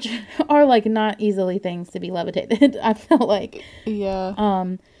 okay. which are, like, not easily things to be levitated, I feel like. Yeah.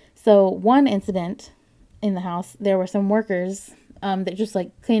 So one incident in the house, there were some workers that just,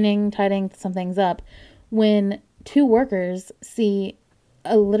 like, cleaning, tidying some things up, when two workers see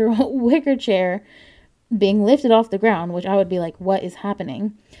a literal wicker chair being lifted off the ground, which I would be like, what is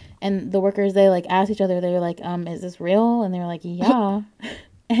happening? And the workers, they like asked each other, they were like, is this real? And they were like, yeah.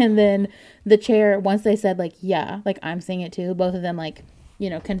 And then the chair, once they said like, yeah, like I'm seeing it too, both of them like, you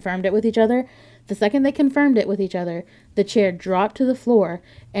know, confirmed it with each other. The second they confirmed it with each other, the chair dropped to the floor.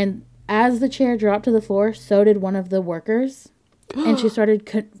 And as the chair dropped to the floor, so did one of the workers. And she started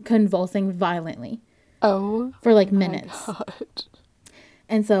convulsing violently. Oh. For like minutes. My God.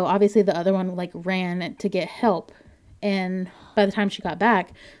 And so obviously the other one like ran to get help. And by the time she got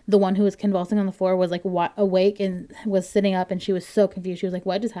back, the one who was convulsing on the floor was like awake and was sitting up, and she was so confused. She was like,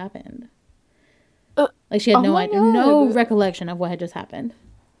 what just happened? Like she had no recollection of what had just happened.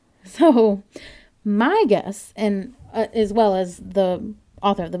 So my guess, and as well as the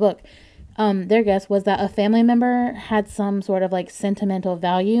author of the book, their guess was that a family member had some sort of like sentimental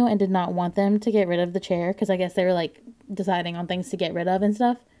value and did not want them to get rid of the chair, because I guess they were like deciding on things to get rid of and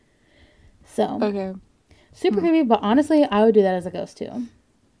stuff. So okay. Super creepy, but honestly, I would do that as a ghost too.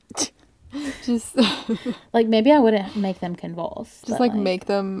 Just like maybe I wouldn't make them convulse. Just like make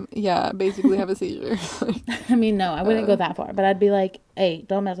them, yeah, basically have a seizure. I mean, no, I wouldn't go that far, but I'd be like, hey,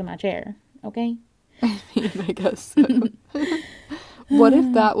 don't mess with my chair, okay? I mean, I guess so. What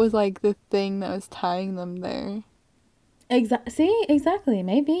if that was like the thing that was tying them there? See, exactly,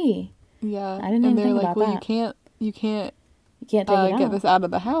 maybe. Yeah, I didn't even think like, about well, that. you can't take it out. Get this out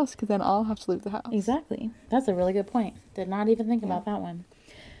of the house, because then I'll have to leave the house. Exactly. That's a really good point. Did not even think about that one.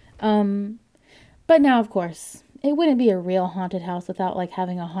 But now, of course, it wouldn't be a real haunted house without like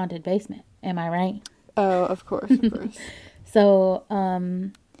having a haunted basement. Am I right? Oh, of course, of course. So,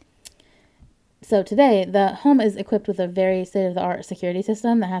 so today the home is equipped with a very state-of-the-art security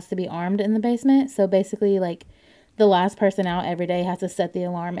system that has to be armed in the basement. So basically, like, the last person out every day has to set the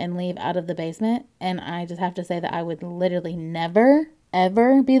alarm and leave out of the basement. And I just have to say that I would literally never,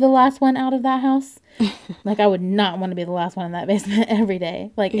 ever be the last one out of that house. Like, I would not want to be the last one in that basement every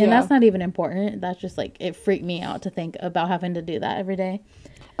day. Like, and that's not even important. That's just, like, it freaked me out to think about having to do that every day.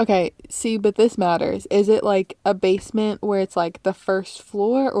 Okay, see, but this matters. Is it, like, a basement where it's, like, the first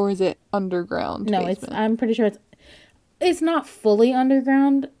floor, or is it underground basement? I'm pretty sure it's not fully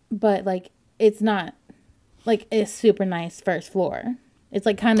underground, but, like, it's not like a super nice first floor. It's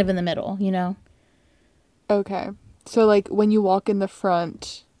like kind of in the middle, you know? Okay. So like when you walk in the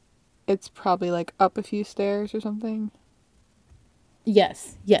front, it's probably like up a few stairs or something?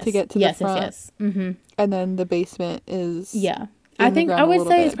 Yes. To get to the front. Yes. Mm-hmm. And then the basement is I think I would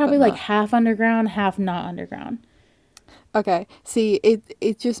say it's probably like half underground, half not underground. Okay. See,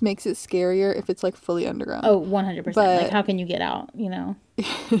 it just makes it scarier if it's like fully underground. Oh, 100%. Like how can you get out, you know?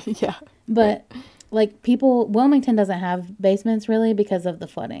 Yeah. But like Wilmington doesn't have basements really because of the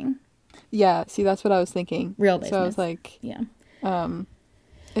flooding. Yeah, see, that's what I was thinking. Real basements. So I was like, yeah.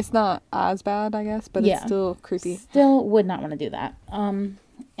 It's not as bad, I guess, but it's still creepy. Still would not want to do that.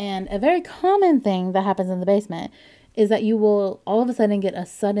 And a very common thing that happens in the basement is that you will all of a sudden get a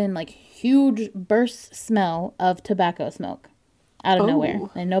sudden, like, huge burst smell of tobacco smoke out of nowhere.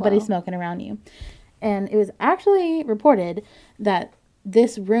 And nobody's smoking around you. And it was actually reported that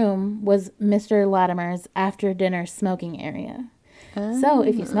this room was Mr. Latimer's after dinner smoking area. So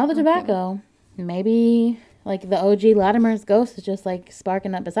if you smell the tobacco, maybe like the OG Latimer's ghost is just like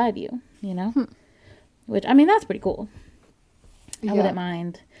sparking up beside you, you know? Which, I mean, that's pretty cool. I wouldn't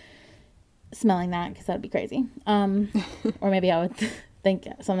mind smelling that because that would be crazy. Or maybe I would think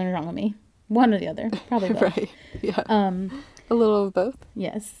something's wrong with me. One or the other. Probably both. Right. Yeah. A little of both.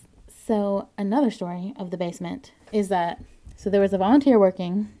 Yes. So another story of the basement is that so there was a volunteer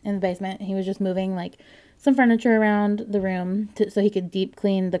working in the basement. He was just moving like some furniture around the room so he could deep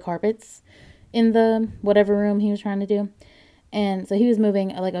clean the carpets in the whatever room he was trying to do. And so he was moving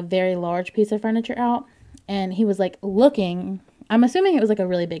like a very large piece of furniture out, and he was like looking, I'm assuming it was like a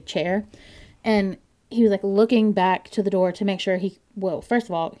really big chair, and he was like looking back to the door to make sure first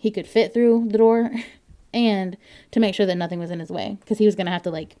of all, he could fit through the door and to make sure that nothing was in his way, because he was going to have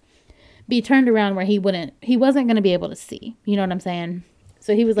to like be turned around where he wasn't going to be able to see. You know what I'm saying?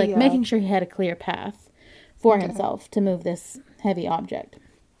 So he was like making sure he had a clear path for himself to move this heavy object.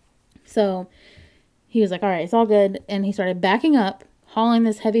 So he was like, all right, it's all good. And he started backing up, hauling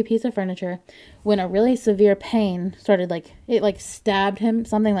this heavy piece of furniture, when a really severe pain started stabbed him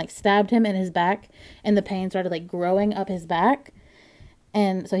in his back, and the pain started like growing up his back.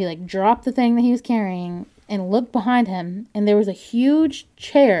 And so he like dropped the thing that he was carrying and looked behind him, and there was a huge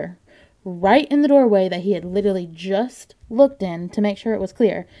chair right in the doorway that he had literally just looked in to make sure it was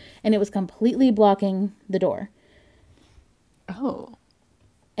clear, and it was completely blocking the door. Oh.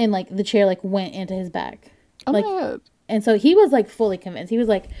 And like the chair like went into his back. Oh my Like, god. and so he was like fully convinced. He was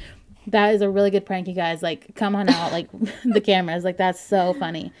like, that is a really good prank, you guys. Like, come on out. Like, the cameras. Like, that's so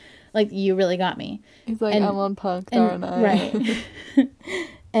funny. Like, you really got me. He's like, I'm And, on Punked, and, aren't I? right.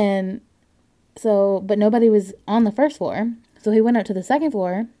 And so, but nobody was on the first floor. So he went up to the second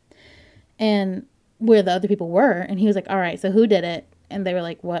floor and where the other people were. And he was like, all right, so who did it? And they were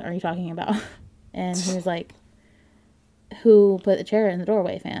like, what are you talking about? And he was like, who put the chair in the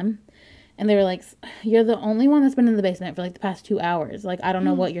doorway, fam? And they were like, you're the only one that's been in the basement for like the past 2 hours. Like, I don't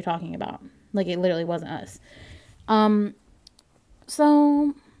know what you're talking about. Like, it literally wasn't us.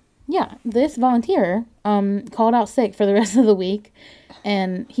 So yeah, this volunteer called out sick for the rest of the week,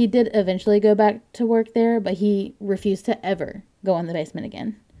 and he did eventually go back to work there, but he refused to ever go in the basement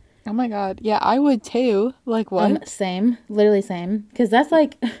again. Oh my god. Yeah, I would too. Like what? Same, literally same, because that's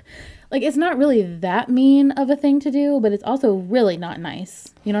like, like it's not really that mean of a thing to do, but it's also really not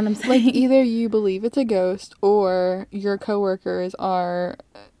nice. You know what I'm Like saying? either you believe it's a ghost or your coworkers are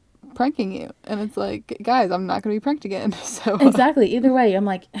pranking you. And it's like, guys, I'm not going to be pranked again. So Exactly. Either way, I'm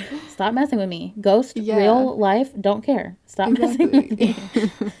like, stop messing with me. Ghost, yeah. real life, don't care. Stop messing with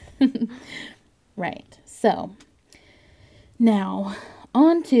Exactly. me. Right. So now,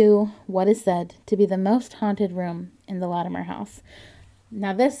 on to what is said to be the most haunted room in the Latimer house.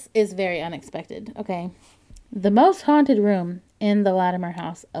 Now, this is very unexpected, okay? The most haunted room in the Latimer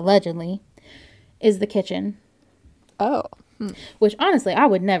house, allegedly, is the kitchen, Oh. which honestly, I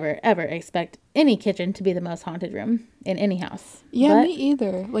would never, ever expect any kitchen to be the most haunted room in any house. Yeah, But me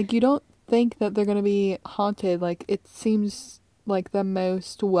either. Like you don't think that they're going to be haunted. Like it seems like the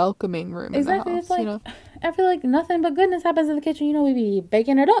most welcoming room in the exactly, it's house, you like, know? I feel like nothing but goodness happens in the kitchen. You know, we be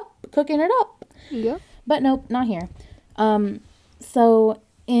baking it up, cooking it up. Yeah. But nope, not here. So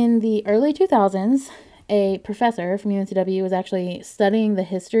in the early 2000s, a professor from UNCW was actually studying the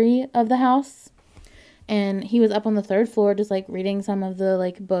history of the house. And he was up on the third floor just like reading some of the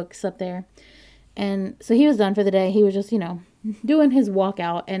like books up there. And so he was done for the day. He was just, doing his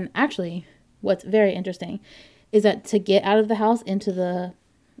walkout. And actually, what's very interesting is that to get out of the house into the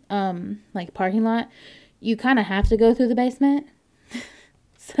like parking lot, you kind of have to go through the basement.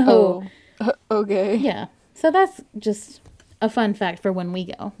 So, Okay. yeah. So that's just a fun fact for when we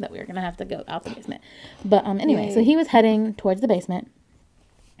go, that we're going to have to go out the basement. But anyway, so Yay. he was heading towards the basement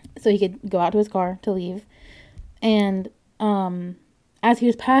so he could go out to his car to leave. And as he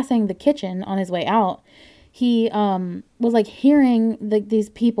was passing the kitchen on his way out, he was like hearing these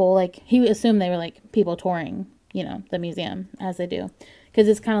people, like he assumed they were like people touring, the museum as they do. Because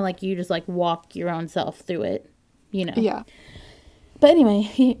it's kind of like you just like walk your own self through it, Yeah. But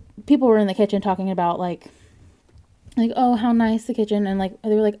anyway, people were in the kitchen talking about like, oh, how nice the kitchen. And like,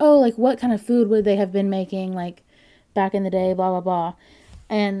 they were like, oh, like what kind of food would they have been making like back in the day, blah, blah, blah.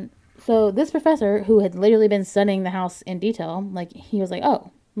 And so this professor who had literally been studying the house in detail, like he was like,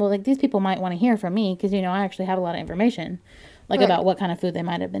 oh, well, like these people might want to hear from me because, I actually have a lot of information like Right. about what kind of food they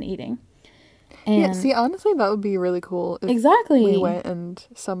might have been eating. Yeah, And see, honestly, that would be really cool if exactly. we went and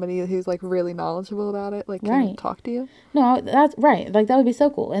somebody who's like really knowledgeable about it, like, can Right. talk to you. No, that's right. Like that would be so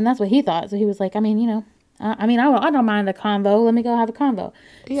cool. And that's what he thought. So he was like, I mean, I don't mind a convo. Let me go have a convo.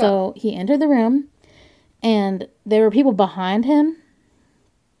 Yeah. So he entered the room and there were people behind him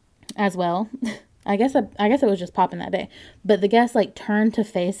as well. I guess it was just popping that day. But the guests like turned to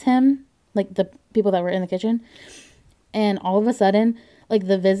face him, like the people that were in the kitchen. And all of a sudden, like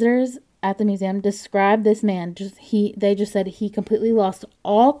the visitors at the museum described this man, they just said he completely lost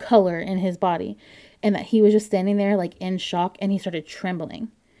all color in his body and that he was just standing there like in shock and he started trembling.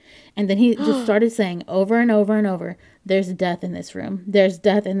 And then he just started saying over and over and over, there's death in this room. There's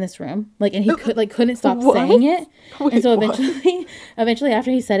death in this room. Like, and he couldn't stop What? saying it. Wait, and so what? eventually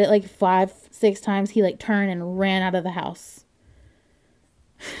after he said it like 5-6 times, he like turned and ran out of the house.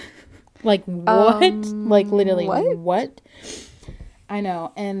 Like what? Like literally what? I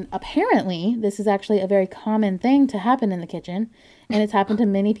know. And apparently this is actually a very common thing to happen in the kitchen. And it's happened to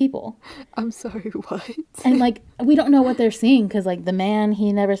many people. I'm sorry, what? And like, we don't know what they're seeing because like the man,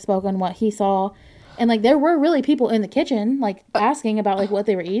 he never spoke on what he saw. And like, there were really people in the kitchen, like asking about like what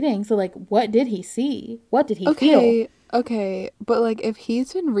they were eating. So like, what did he see? What did he feel? Okay, but like if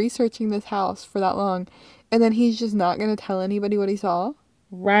he's been researching this house for that long and then he's just not gonna tell anybody what he saw,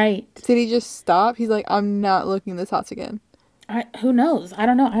 Right. did he just stop? He's like, I'm not looking this house again. Who knows? I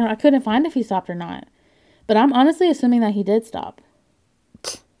don't know. I couldn't find if he stopped or not. But I'm honestly assuming that he did stop.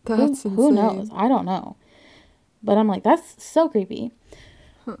 That's Who insane. knows? I don't know. But I'm like, that's so creepy.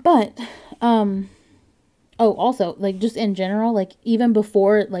 But, also, like, just in general, like, even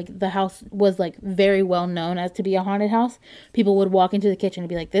before, like, the house was, like, very well known as to be a haunted house, people would walk into the kitchen and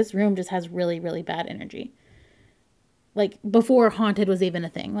be like, this room just has really, really bad energy. like before haunted was even a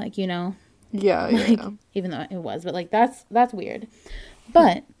thing, like, you know, Yeah, like yeah. even though it was, but like that's weird.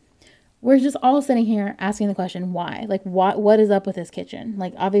 But we're just all sitting here asking the question, why? Like, what is up with this kitchen?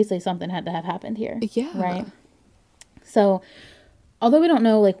 Like, obviously something had to have happened here, Yeah. right? So, although we don't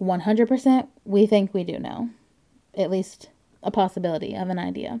know like 100%, we think we do know at least a possibility of an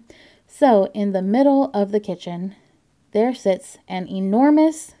idea. So, in the middle of the kitchen, there sits an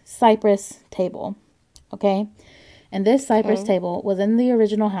enormous cypress table. Okay? And this cypress Okay. table was in the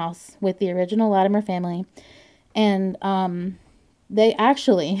original house with the original Latimer family. And they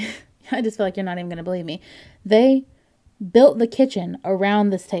actually, I just feel like you're not even going to believe me. They built the kitchen around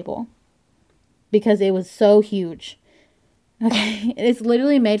this table because it was so huge. Okay? It's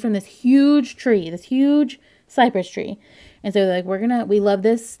literally made from this huge tree, this huge cypress tree. And so they're like, we love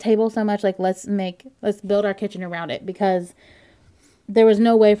this table so much, like let's build our kitchen around it, because there was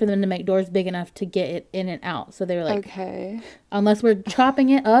no way for them to make doors big enough to get it in and out. So they were like, Okay. unless we're chopping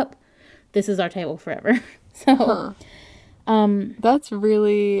it up, this is our table forever. So, That's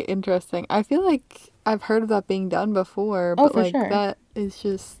really interesting. I feel like I've heard of that being done before, oh, but for like sure. that is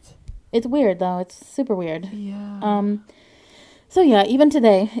just It's weird though. It's super weird. yeah. So yeah, even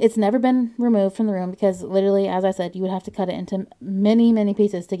today, it's never been removed from the room because literally, as I said, you would have to cut it into many, many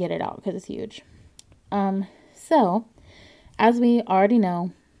pieces to get it out because it's huge. So, as we already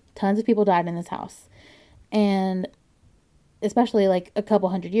know, tons of people died in this house. And especially like a couple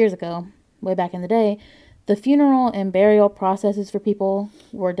hundred years ago, way back in the day, the funeral and burial processes for people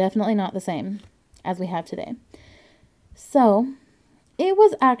were definitely not the same as we have today. So, it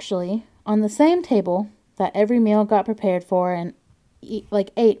was actually on the same table that every meal got prepared for and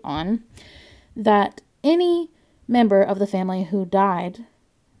ate on, that any member of the family who died,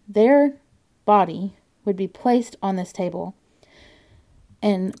 their body would be placed on this table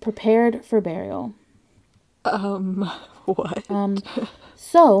and prepared for burial. What?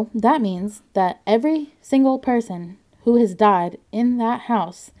 So that means that every single person who has died in that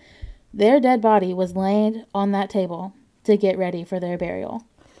house, their dead body was laid on that table to get ready for their burial.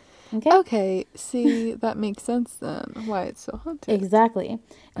 Okay, see, that makes sense then. Why it's so haunted. Exactly.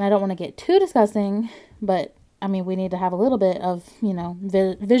 And I don't want to get too disgusting, but I mean, we need to have a little bit of, you know,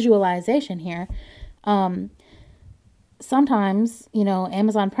 visualization here. Sometimes, you know,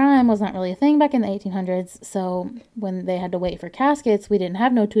 Amazon Prime was not really a thing back in the 1800s. So when they had to wait for caskets, we didn't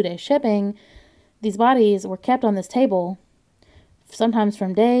have no 2-day shipping. These bodies were kept on this table, sometimes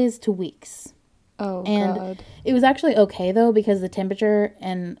from days to weeks. Oh, And God. it was actually okay though, because the temperature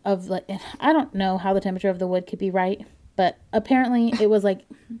and of like, I don't know how the temperature of the wood could be right, but apparently it was like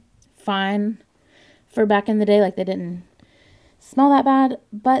fine for back in the day. Like they didn't smell that bad,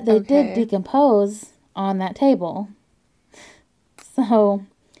 but they did Okay. decompose on that table. So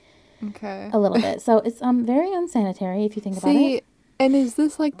Okay. a little bit. So it's very unsanitary if you think about See, it. and is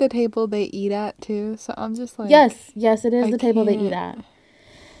this like the table they eat at too? So I'm just like Yes, it is I the table they eat can't-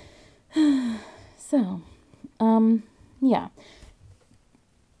 at. So, yeah.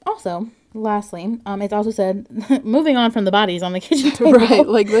 Also, lastly, it's also said, moving on from the bodies on the kitchen table. Right,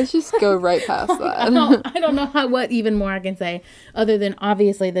 like let's just go right past that. I don't know what even more I can say other than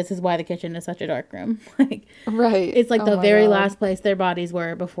obviously this is why the kitchen is such a dark room. Like Right. it's like Oh the my very God. last place their bodies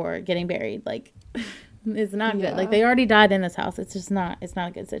were before getting buried. Like it's not good. Yeah. Like they already died in this house. It's just not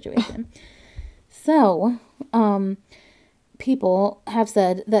a good situation. So, people have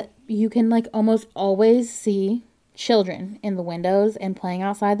said that you can like almost always see children in the windows and playing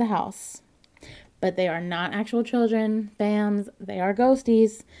outside the house. But they are not actual children, fams. They are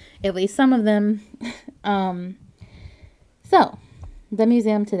ghosties, at least some of them. So, the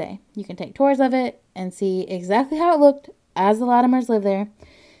museum today. You can take tours of it and see exactly how it looked as the Latimers lived there.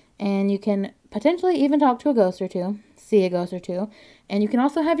 And you can potentially even talk to a ghost or two, see a ghost or two. And you can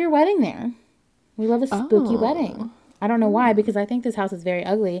also have your wedding there. We love a spooky wedding. I don't know why, because I think this house is very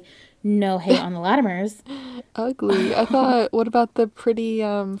ugly. No hate on the Latimers. Ugly. I thought, what about the pretty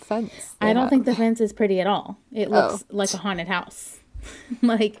fence? I don't think the fence is pretty at all. It looks like a haunted house.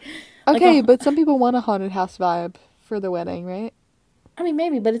 like Okay, a- but some people want a haunted house vibe for the wedding, right? I mean,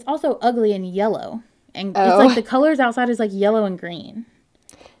 maybe, but it's also ugly and yellow. And Oh. it's like the colors outside is like yellow and green.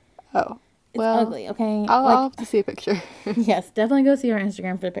 Oh. It's Well, ugly, okay? I'll have to see a picture. Yes, definitely go see our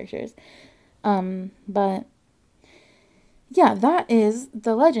Instagram for the pictures. But yeah, that is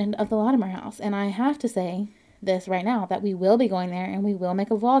the legend of the Latimer house. And I have to say this right now, that we will be going there and we will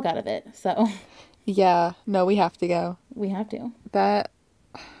make a vlog out of it. So Yeah, no, we have to go. we have to. That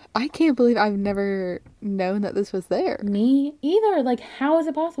I can't believe I've never known that this was there. Me either. Like, how is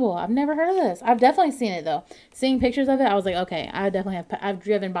it possible? I've never heard of this. I've definitely seen it though. Seeing pictures of it, I was like, okay, I definitely have. I've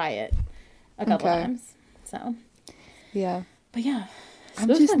driven by it a couple Okay. times. So Yeah. But yeah. I'm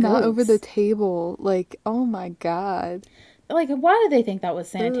those just are my not over the goats. table. Like, oh my God. Like, why did they think that was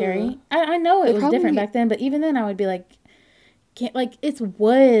Ugh. sanitary? I know it They was different probably, back then, but even then I would be like, can't, like, it's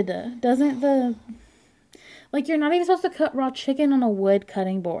wood. Doesn't the, like, you're not even supposed to cut raw chicken on a wood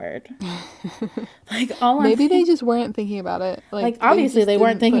cutting board. Like, all I'm maybe they saying, just weren't thinking about it. like, Like, they obviously just they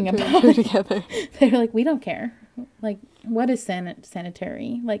weren't didn't put thinking two and about two it. together. They were like, we don't care. Like, what is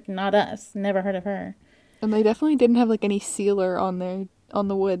sanitary? Like, not us. Never heard of her. And they definitely didn't have like any sealer on their on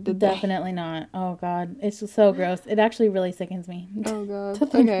the wood, did they? Definitely not. Oh, God. It's just so gross. It actually really sickens me Oh to God.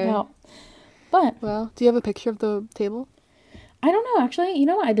 think Okay. about. But Well, do you have a picture of the table? I don't know, actually. You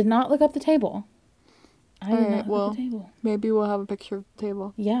know what? I did not look up the table. I All did right. not look up Well, the table. maybe we'll have a picture of the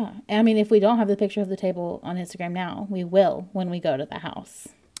table. Yeah. I mean, if we don't have the picture of the table on Instagram now, we will when we go to the house.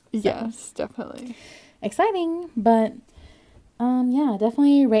 So, Yes, definitely. exciting. But yeah,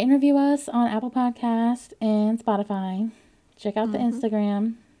 definitely rate and review us on Apple Podcast and Spotify. Check out the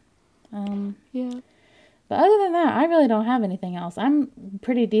Instagram. Yeah. But other than that, I really don't have anything else. I'm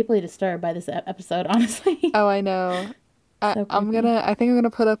pretty deeply disturbed by this episode, honestly. Oh, I know. So creepy. I think I'm gonna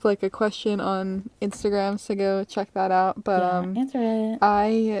put up like a question on Instagram, so go check that out. But Yeah, answer it.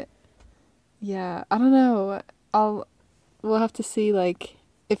 I don't know. We'll have to see like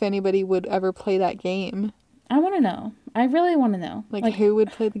if anybody would ever play that game. I want to know. I really want to know. Like who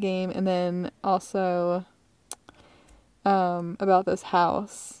would play the game, and then also about this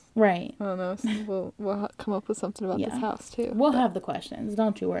house. Right. I don't know. So we'll come up with something about this Yeah. house too. We'll have the questions.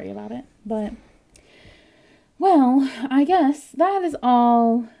 Don't you worry about it. But, well, I guess that is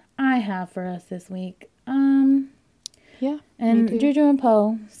all I have for us this week. Yeah. And me too. Juju and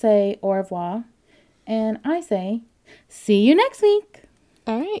Poe say au revoir. And I say, see you next week.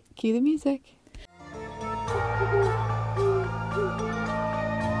 All right. Cue the music.